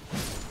there.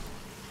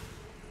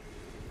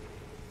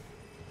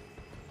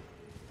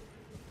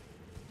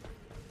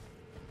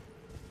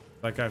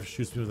 That guy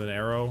shoots me with an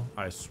arrow,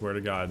 I swear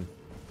to God.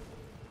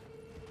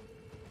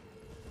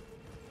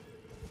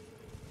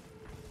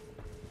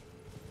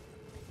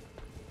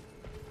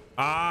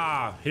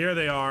 Ah, here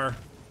they are.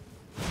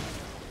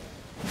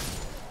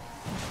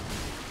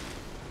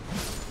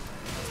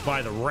 It's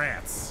by the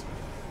rats.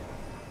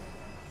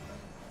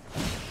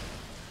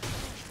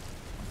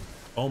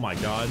 Oh my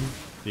God,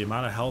 the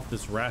amount of health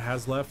this rat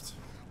has left.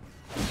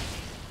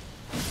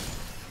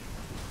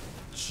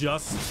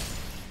 Just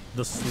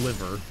the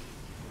sliver.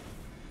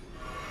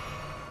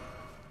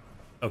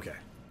 Okay.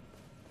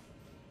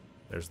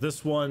 There's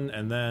this one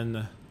and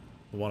then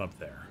the one up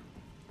there.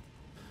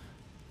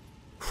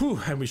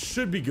 Whew, and we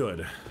should be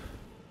good.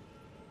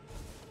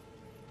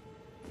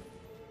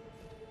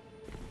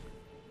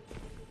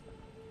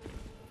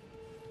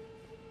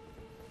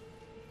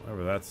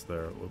 Whatever that's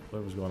there,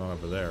 whatever's going on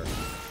over there.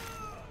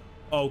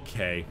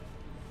 Okay.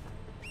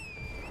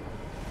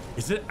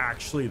 Is it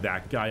actually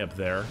that guy up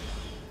there?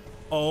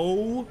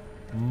 Oh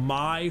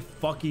my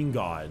fucking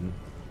God.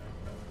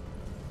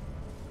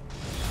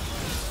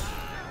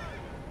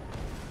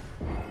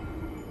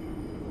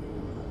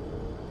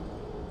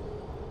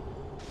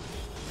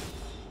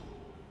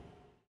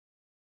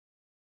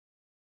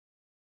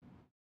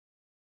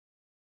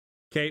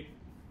 Okay.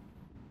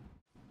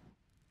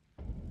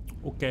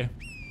 Okay.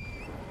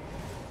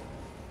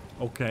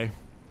 Okay.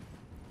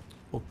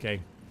 Okay.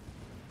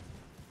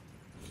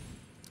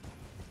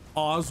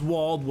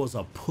 Oswald was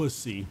a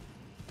pussy.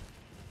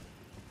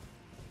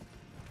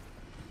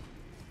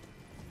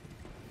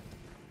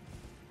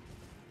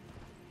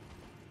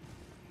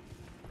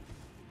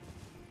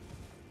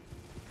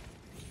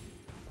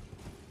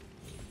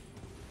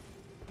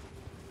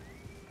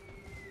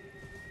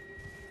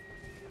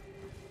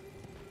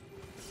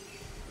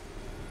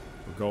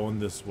 We're going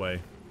this way.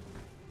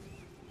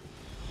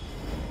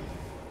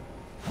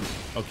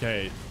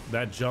 Okay,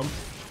 that jump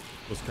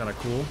was kind of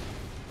cool.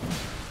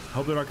 I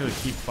hope they're not going to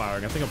keep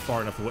firing. I think I'm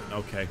far enough away.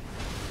 Okay.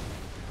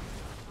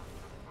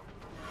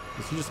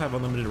 Does he just have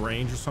unlimited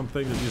range or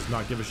something? Does he just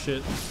not give a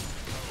shit?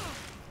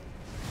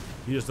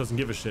 He just doesn't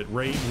give a shit.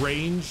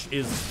 Range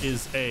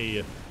is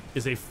a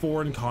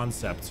foreign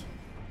concept.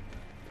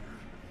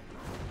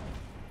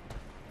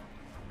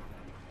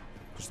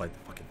 Just like the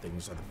fucking thing.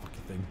 Just like the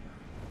fucking thing.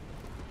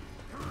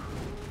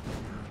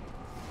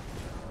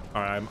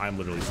 All right, I'm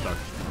literally stuck.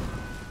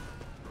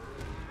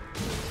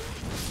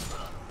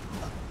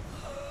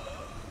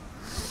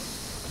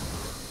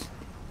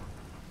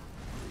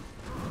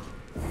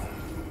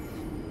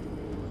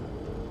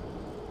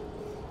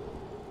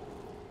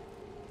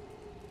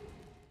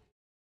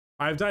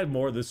 I've died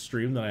more this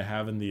stream than I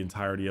have in the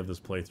entirety of this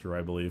playthrough,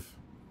 I believe.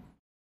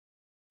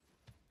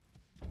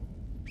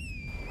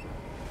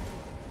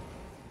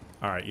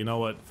 Alright, you know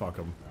what? Fuck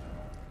him.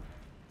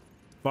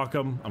 Fuck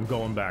him. I'm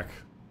going back.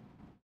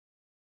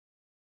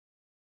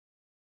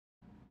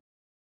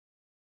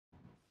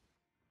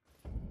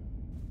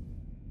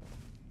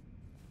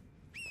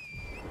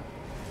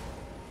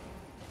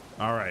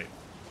 Alright.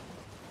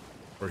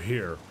 We're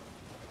here.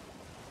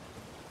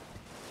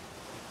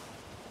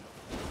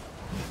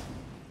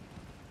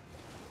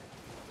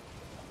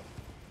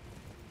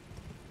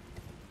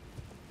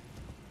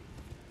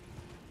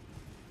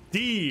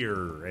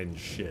 Deer and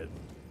shit.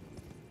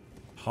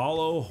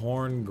 Hollow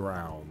Horn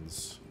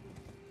Grounds.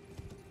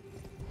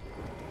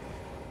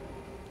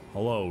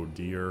 Hello,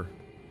 deer.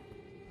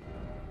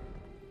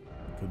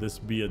 Could this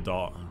be a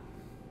dog?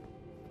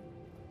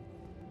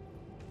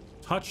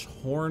 Touch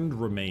horned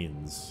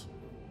remains.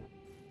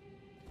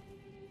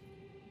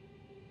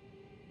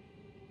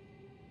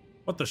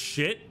 What the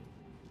shit?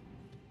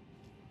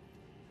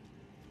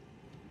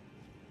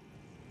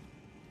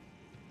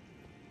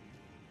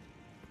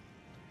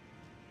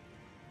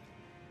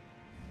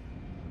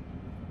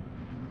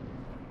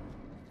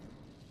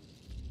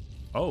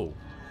 Oh.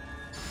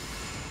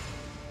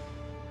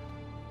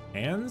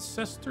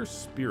 Ancestor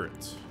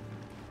Spirit.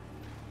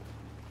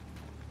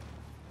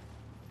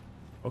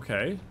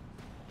 Okay.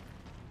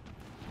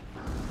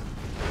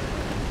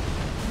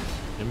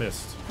 You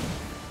missed.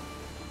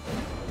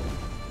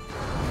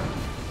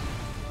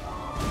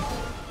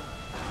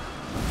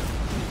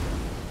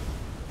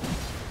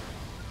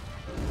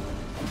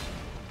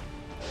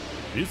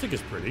 Music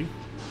is pretty.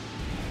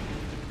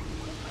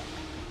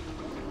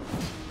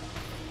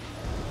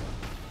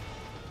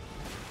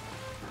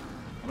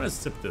 I'm gonna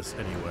sip this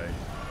anyway.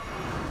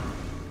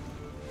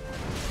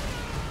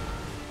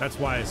 That's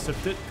why I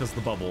sipped it, because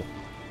the bubble.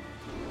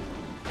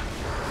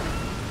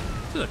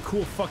 This is a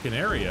cool fucking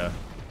area.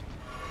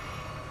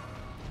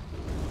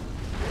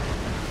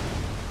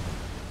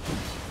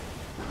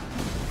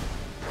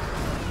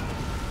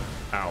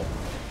 Ow.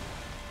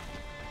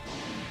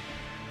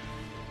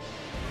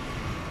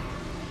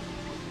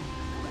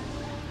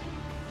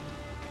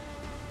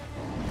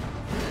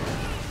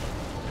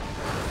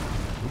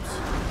 Oops.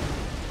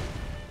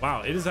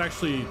 Wow, it is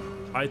actually,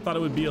 I thought it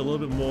would be a little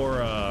bit more,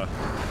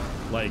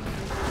 like,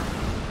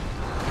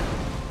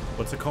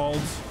 what's it called?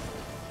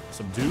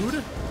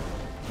 Subdued?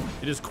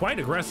 It is quite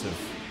aggressive.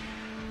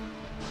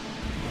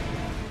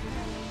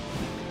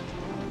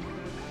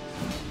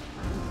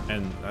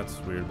 And that's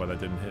weird why that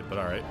didn't hit, but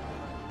all right.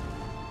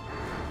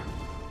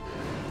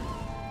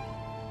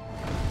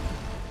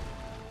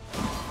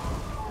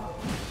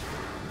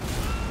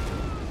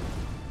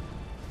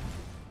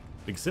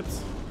 Big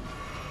sips.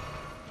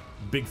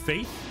 Big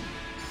faith.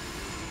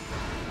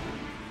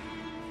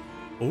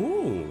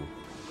 Ooh.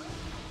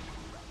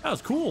 That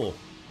was cool.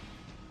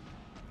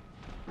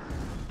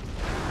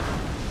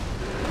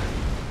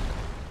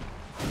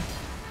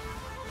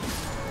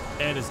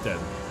 And it's dead.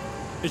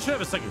 It should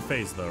have a second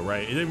phase though,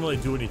 right? It didn't really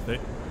do anything.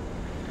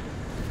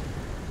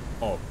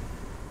 Oh.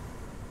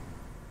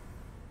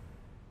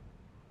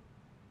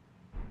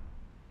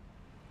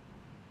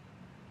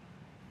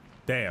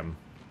 Damn.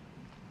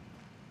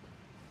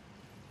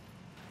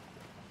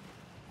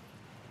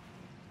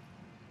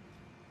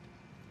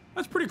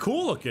 That's pretty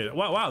cool looking.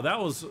 Wow, wow, that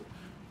was...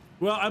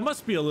 Well, I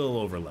must be a little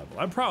over level.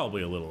 I'm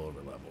probably a little over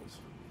leveled.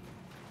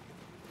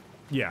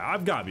 Yeah, I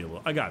gotta be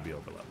over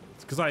leveled.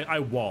 Because I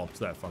walloped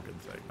that fucking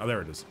thing. Oh,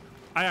 there it is.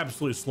 I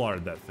absolutely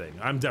slaughtered that thing.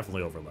 I'm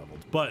definitely over leveled.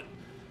 But,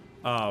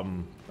 that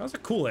was a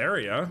cool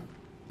area.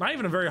 Not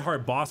even a very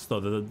hard boss,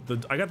 though.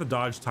 I got the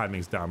dodge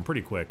timings down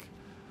pretty quick.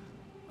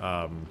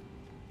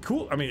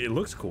 Cool. I mean, it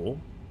looks cool.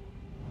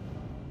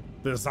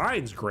 The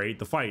design's great.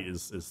 The fight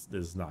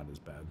is not as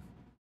bad.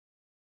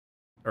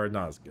 Or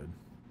not as good.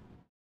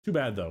 Too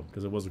bad, though,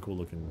 because it was a cool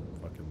looking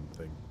fucking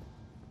thing.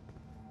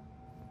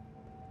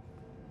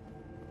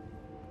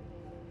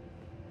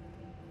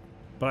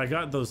 But I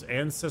got those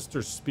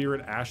Ancestor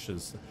Spirit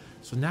ashes.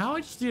 So now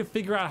I just need to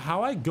figure out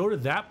how I go to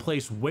that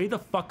place way the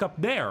fuck up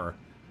there.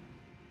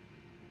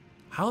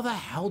 How the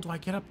hell do I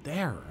get up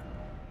there?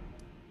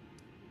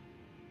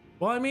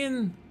 Well, I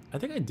mean, I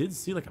think I did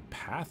see like a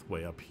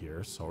pathway up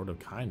here, sort of,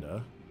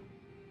 kinda.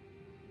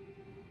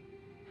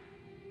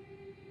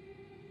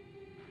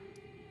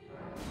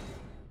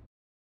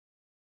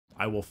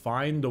 I will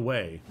find a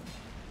way.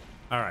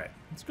 All right,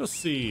 let's go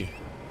see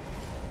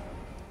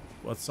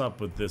what's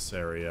up with this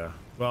area.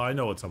 Well, I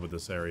know what's up with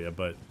this area,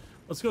 but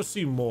let's go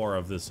see more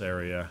of this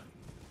area.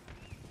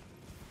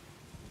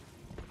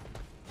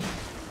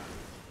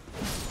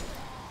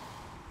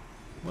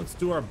 Let's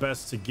do our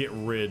best to get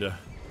rid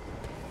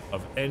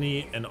of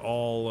any and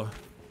all.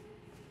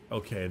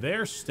 Okay,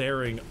 they're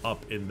staring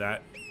up in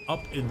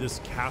this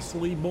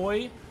castle-y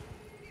boy,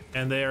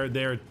 and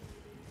they're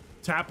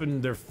tapping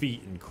their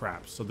feet and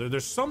crap. So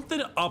there's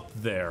something up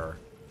there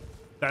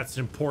that's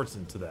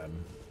important to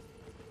them.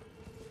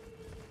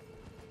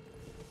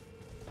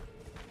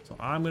 So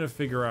I'm gonna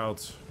figure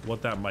out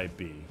what that might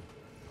be.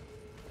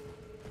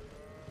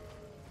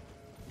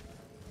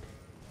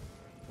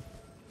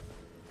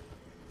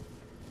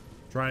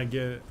 Trying to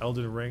get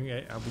Elden Ring.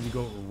 I'm gonna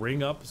go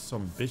ring up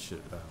some bitches.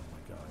 Oh my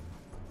god.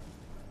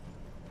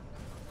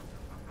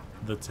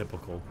 The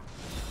typical.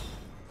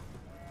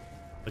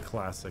 The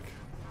classic.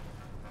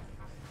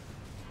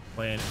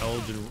 Playing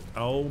Elden.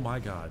 Oh my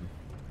god.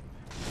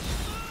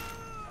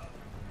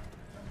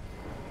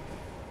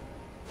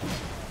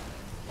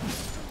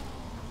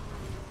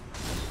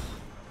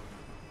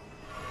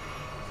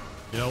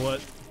 You know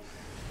what?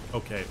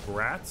 Okay,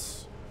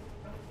 rats.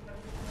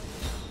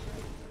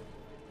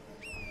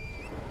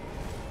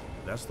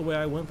 That's the way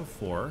I went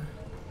before.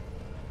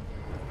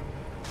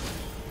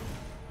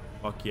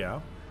 Fuck yeah.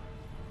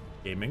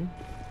 Gaming.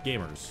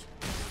 Gamers.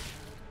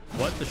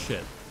 What the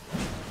shit?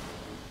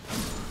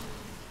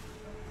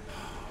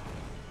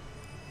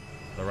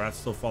 The rats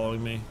still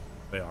following me?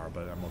 They are,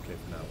 but I'm okay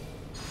for now.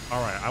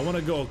 Alright, I want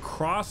to go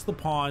across the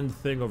pond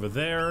thing over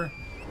there.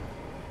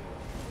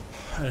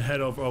 And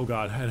head over. Oh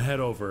god, and head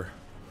over.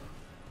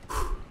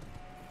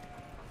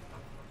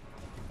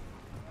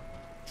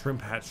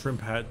 Shrimp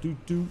hat,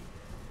 doot doot.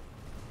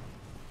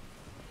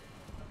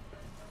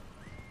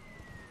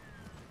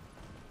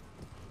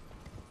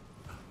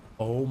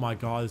 Oh my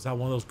god, is that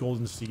one of those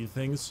golden seed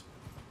things?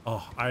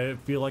 Oh, I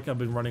feel like I've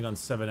been running on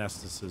 7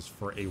 Estuses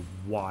for a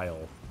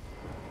while.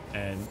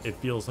 And it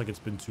feels like it's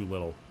been too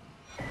little.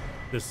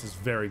 This is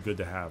very good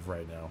to have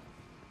right now.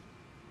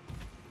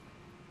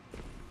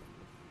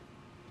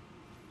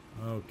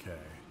 Okay.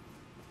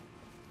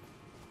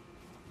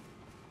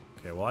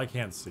 Okay, well I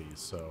can't see,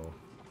 so...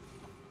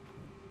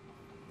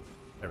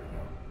 There we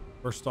go.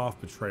 First off,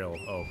 betrayal.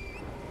 Oh.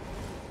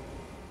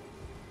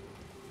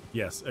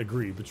 Yes,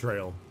 agree,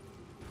 betrayal.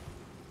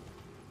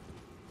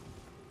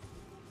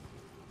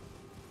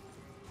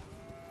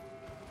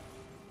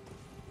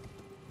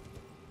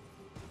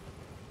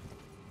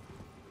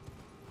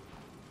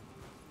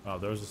 Oh,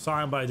 there was a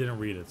sign, but I didn't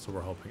read it, so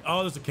we're hoping.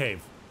 Oh, there's a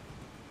cave.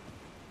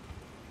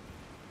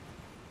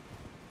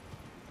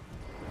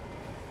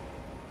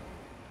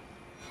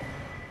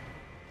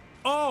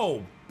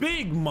 Oh,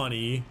 big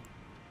money.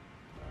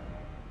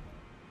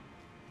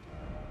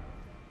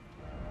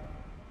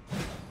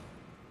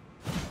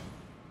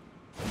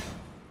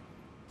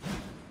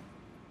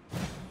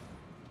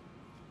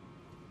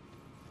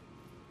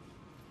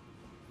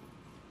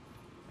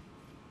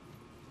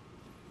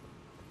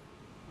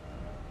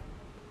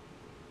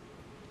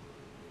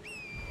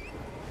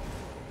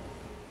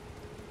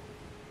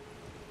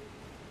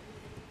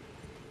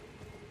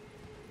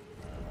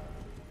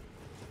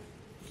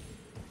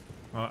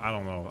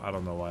 I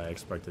don't know why I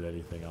expected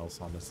anything else,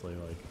 honestly.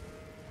 Like,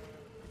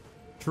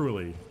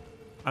 truly,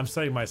 I'm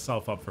setting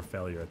myself up for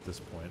failure at this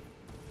point.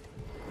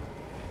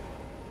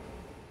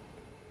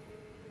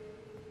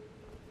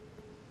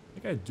 I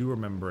think I do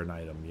remember an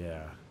item,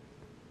 yeah.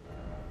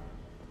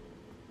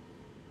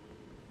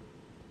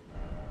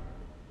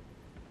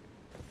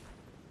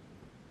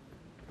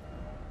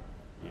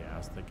 Yeah, I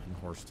was thinking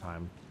horse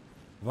time.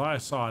 I thought I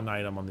saw an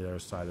item on the other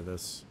side of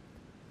this.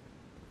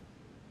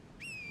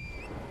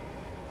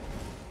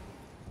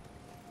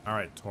 All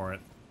right,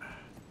 Torrent.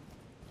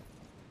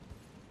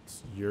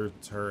 It's your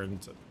turn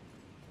to...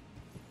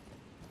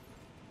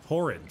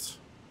 Torrent.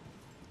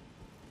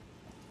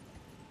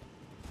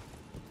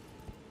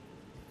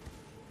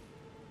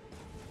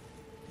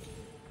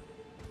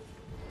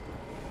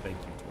 Thank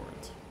you,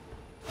 Torrent.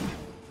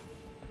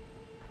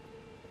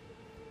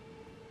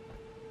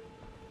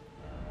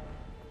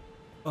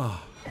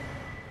 Oh.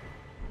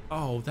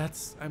 Oh,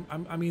 that's...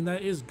 I mean,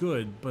 that is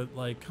good, but,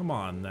 like, come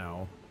on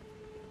now.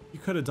 You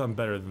could have done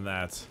better than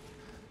that.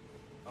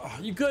 Oh,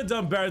 you could have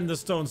done better than the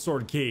stone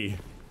sword key.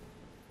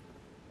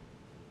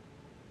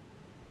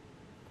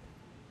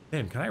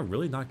 Damn, can I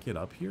really not get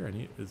up here?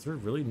 Is there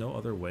really no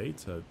other way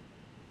to... Okay.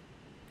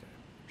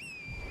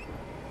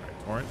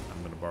 Alright, Torrent,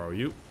 I'm gonna borrow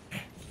you.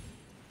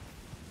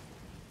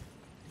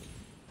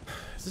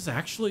 Is this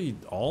actually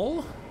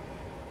all?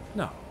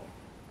 No.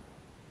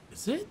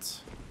 Is it?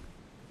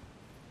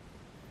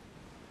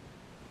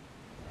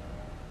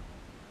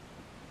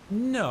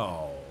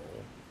 No.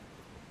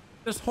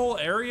 This whole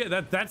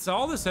area? That's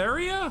all this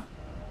area?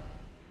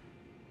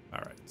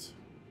 Alright.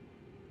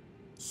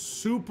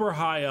 Super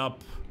high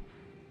up.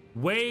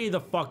 Way the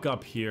fuck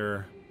up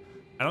here.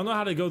 I don't know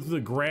how to go through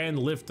the grand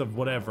lift of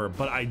whatever,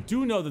 but I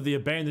do know that the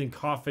abandoned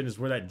coffin is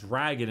where that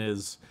dragon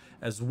is,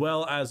 as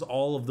well as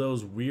all of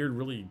those weird,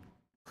 really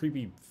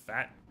creepy,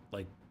 fat,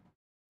 like,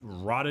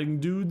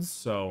 rotting dudes,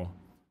 so...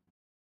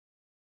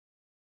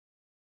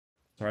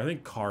 Sorry, I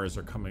think cars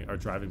are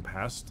driving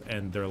past,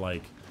 and they're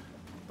like...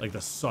 like the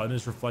sun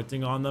is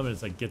reflecting on them and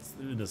it's like gets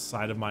in the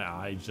side of my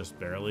eye just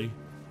barely.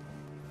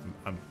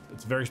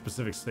 It's a very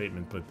specific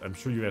statement, but I'm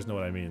sure you guys know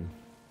what I mean.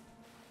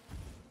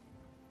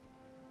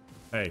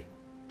 Hey,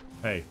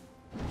 hey.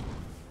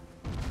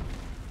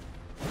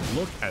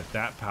 Look at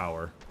that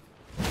power.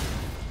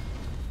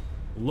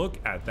 Look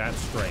at that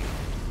strength.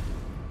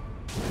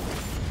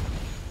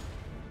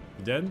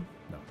 You dead?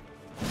 No.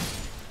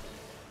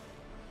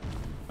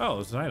 Oh,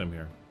 there's an item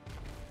here.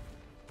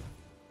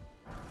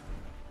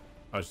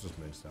 Oh, it's just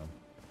mixed down.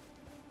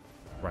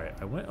 Right,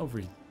 I went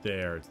over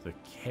there to the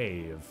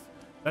cave.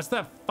 That's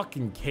that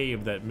fucking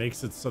cave that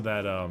makes it so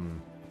that,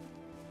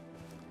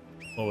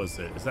 what was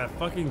it? It's that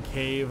fucking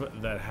cave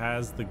that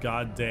has the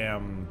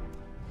goddamn,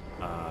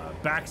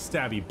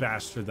 backstabby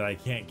bastard that I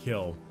can't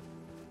kill.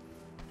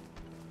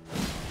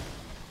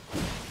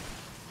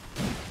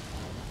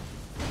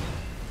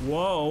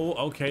 Whoa,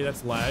 okay,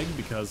 that's lag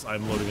because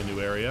I'm loading a new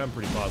area, I'm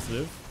pretty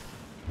positive.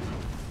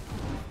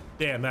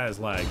 Damn, that is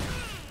lag.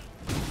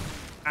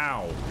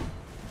 Ow.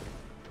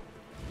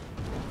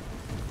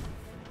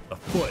 A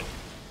foot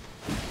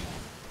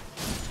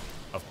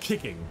of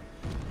kicking.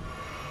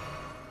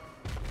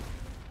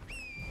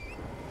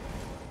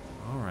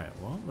 Alright,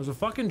 well, there's a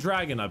fucking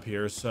dragon up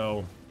here,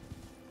 so...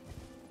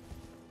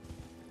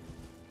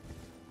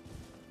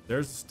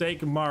 There's the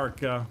stake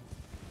mark.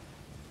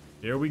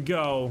 Here we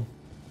go.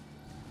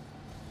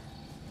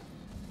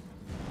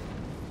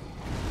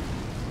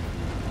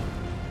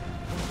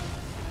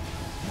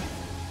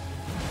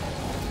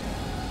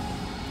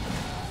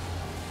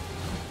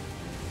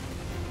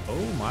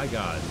 Oh my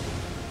god.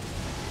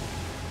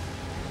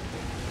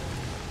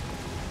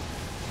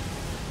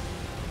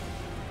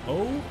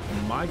 Oh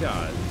my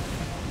god.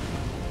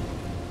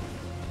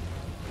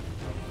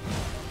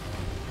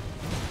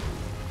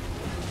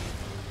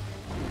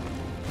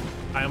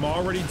 I am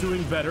already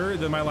doing better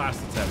than my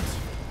last attempt.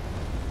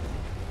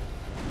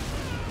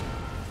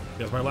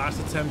 Because my last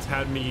attempt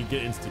had me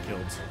get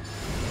insta-killed.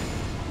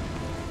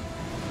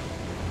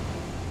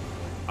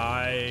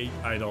 I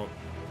don't...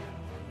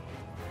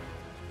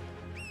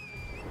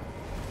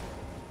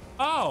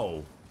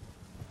 Oh!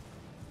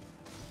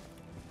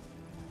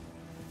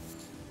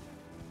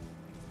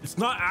 It's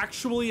not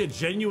actually a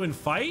genuine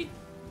fight?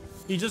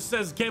 He just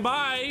says, okay,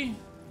 bye!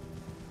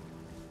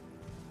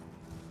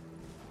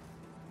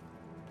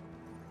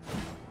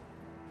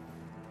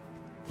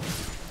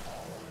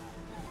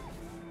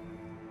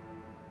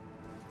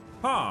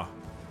 Huh.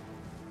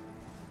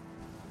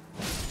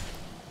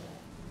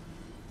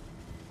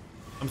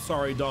 I'm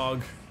sorry,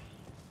 dog.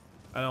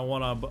 I don't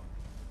wanna...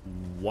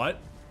 What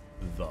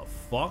the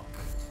fuck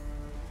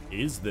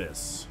is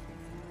this?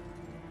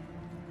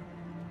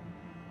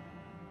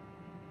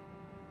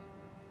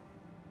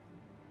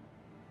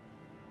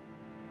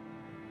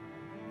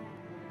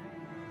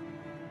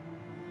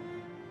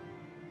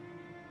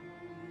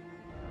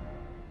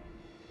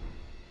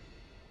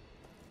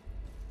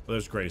 Oh,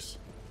 there's Grace.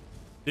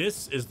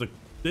 This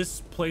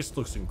place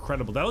looks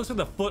incredible. That looks like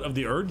the foot of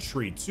the Erd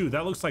tree too.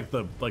 That looks like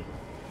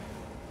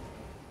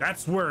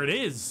that's where it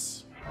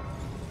is.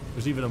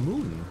 There's even a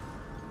moon.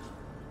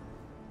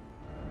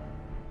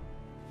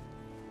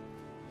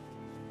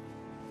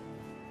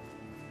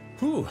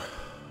 Whew.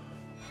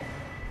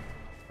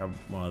 Have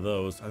one of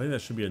those. I think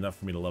that should be enough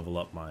for me to level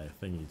up my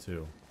thingy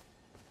too.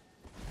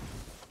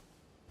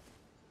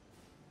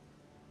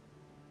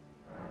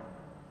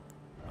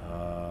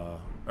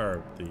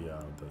 Or the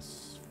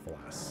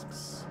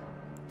flasks.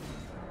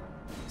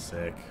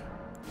 Sick.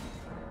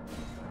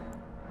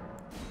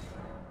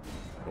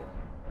 Cool.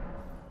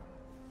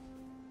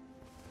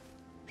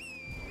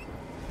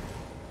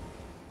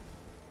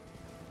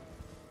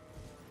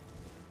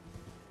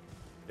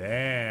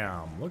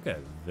 Damn, look at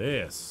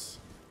this.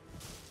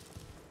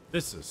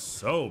 This is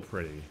so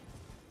pretty.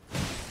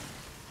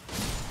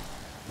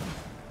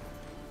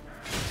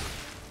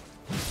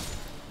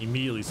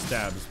 Immediately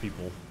stabs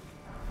people.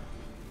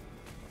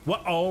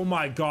 What? Oh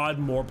my god,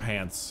 more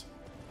pants.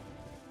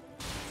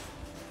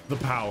 The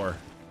power.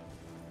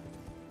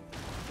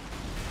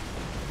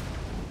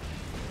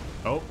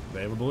 Oh,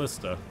 they have a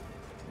ballista.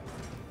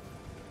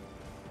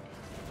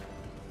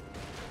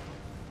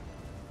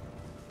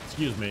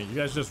 Excuse me, you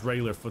guys just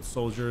regular foot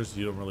soldiers.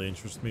 You don't really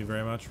interest me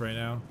very much right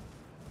now.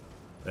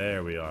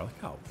 There we are.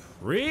 Look how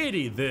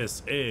pretty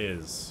this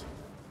is.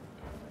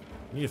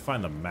 I need to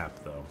find the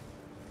map though.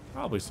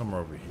 Probably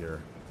somewhere over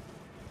here.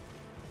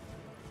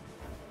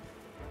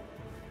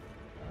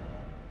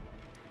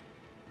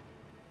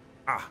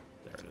 Ah,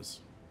 there it is.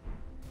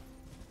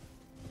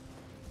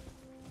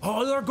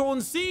 Oh, they're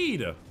golden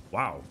seed.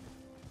 Wow.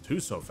 2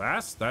 so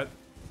fast? That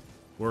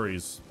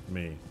worries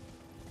me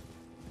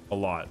a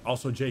lot.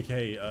 Also,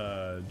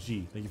 JK,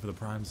 G, thank you for the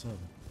prime sub.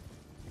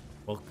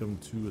 Welcome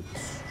to the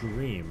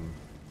stream.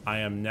 I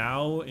am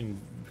now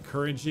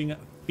encouraging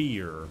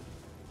fear.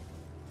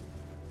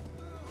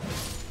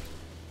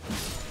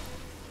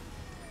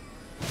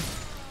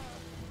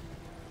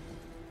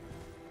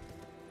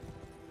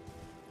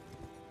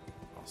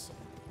 Awesome.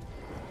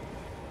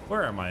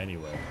 Where am I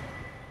anyway?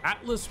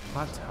 Atlas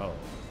Plateau.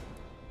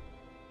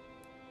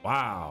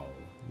 Wow,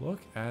 look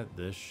at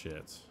this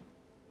shit.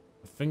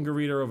 A finger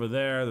reader over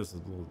there. There's a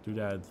little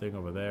doodad thing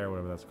over there,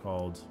 whatever that's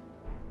called.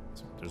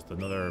 There's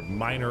another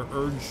minor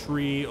urge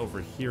tree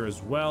over here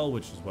as well,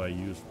 which is what I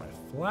use for my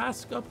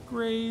flask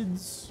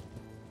upgrades.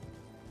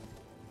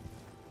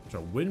 Which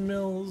are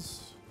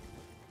windmills.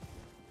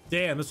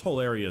 Damn, this whole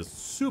area is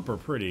super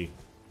pretty.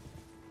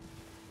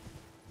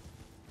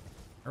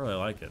 I really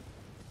like it.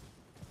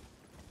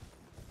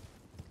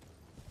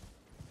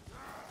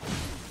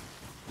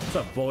 What's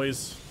up,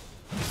 boys?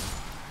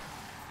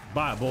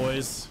 Bye,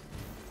 boys.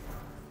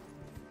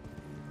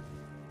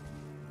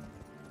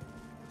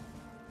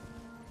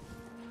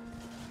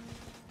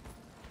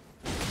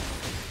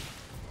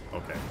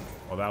 Okay.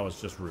 Well, that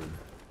was just rude.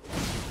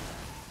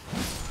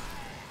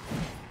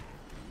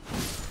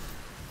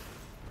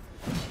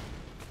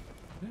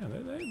 Yeah,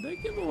 they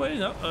give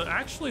away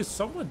actually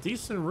somewhat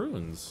decent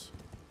runes.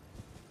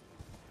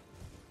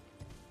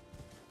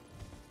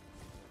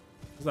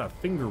 Who's that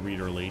finger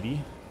reader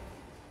lady?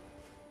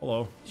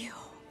 Hello. You,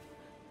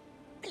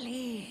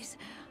 please,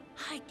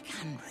 I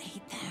can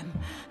read them.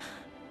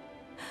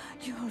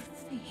 Your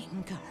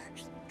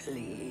fingers,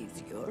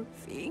 please, your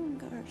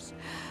fingers.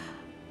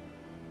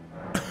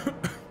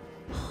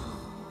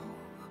 Oh,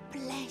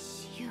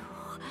 bless you.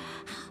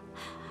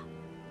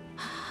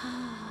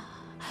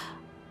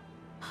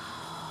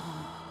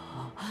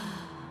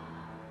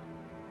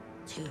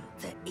 To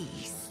the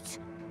east,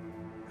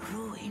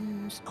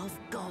 ruins of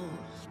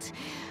gold.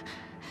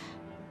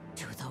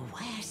 To the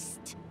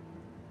west,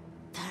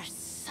 the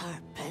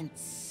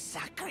serpent's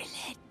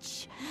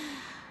sacrilege.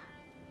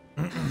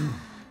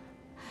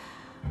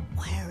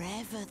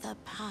 Wherever the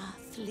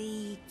path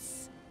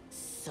leads,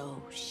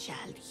 so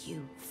shall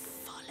you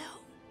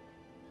follow.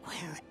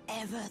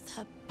 Wherever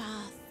the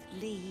path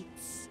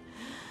leads,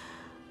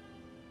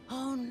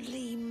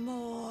 only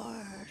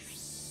more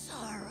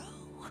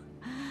sorrow.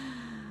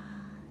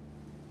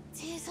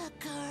 'Tis a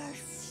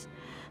curse.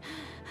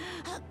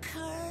 A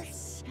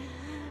curse.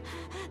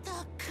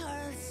 The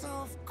curse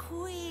of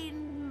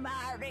Queen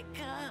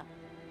Marika.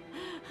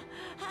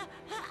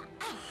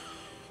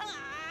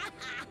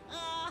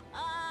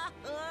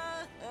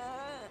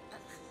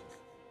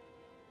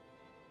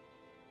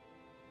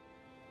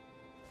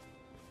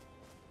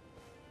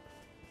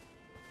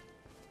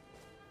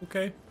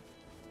 Okay.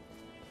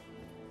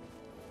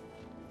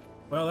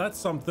 Well, that's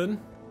something.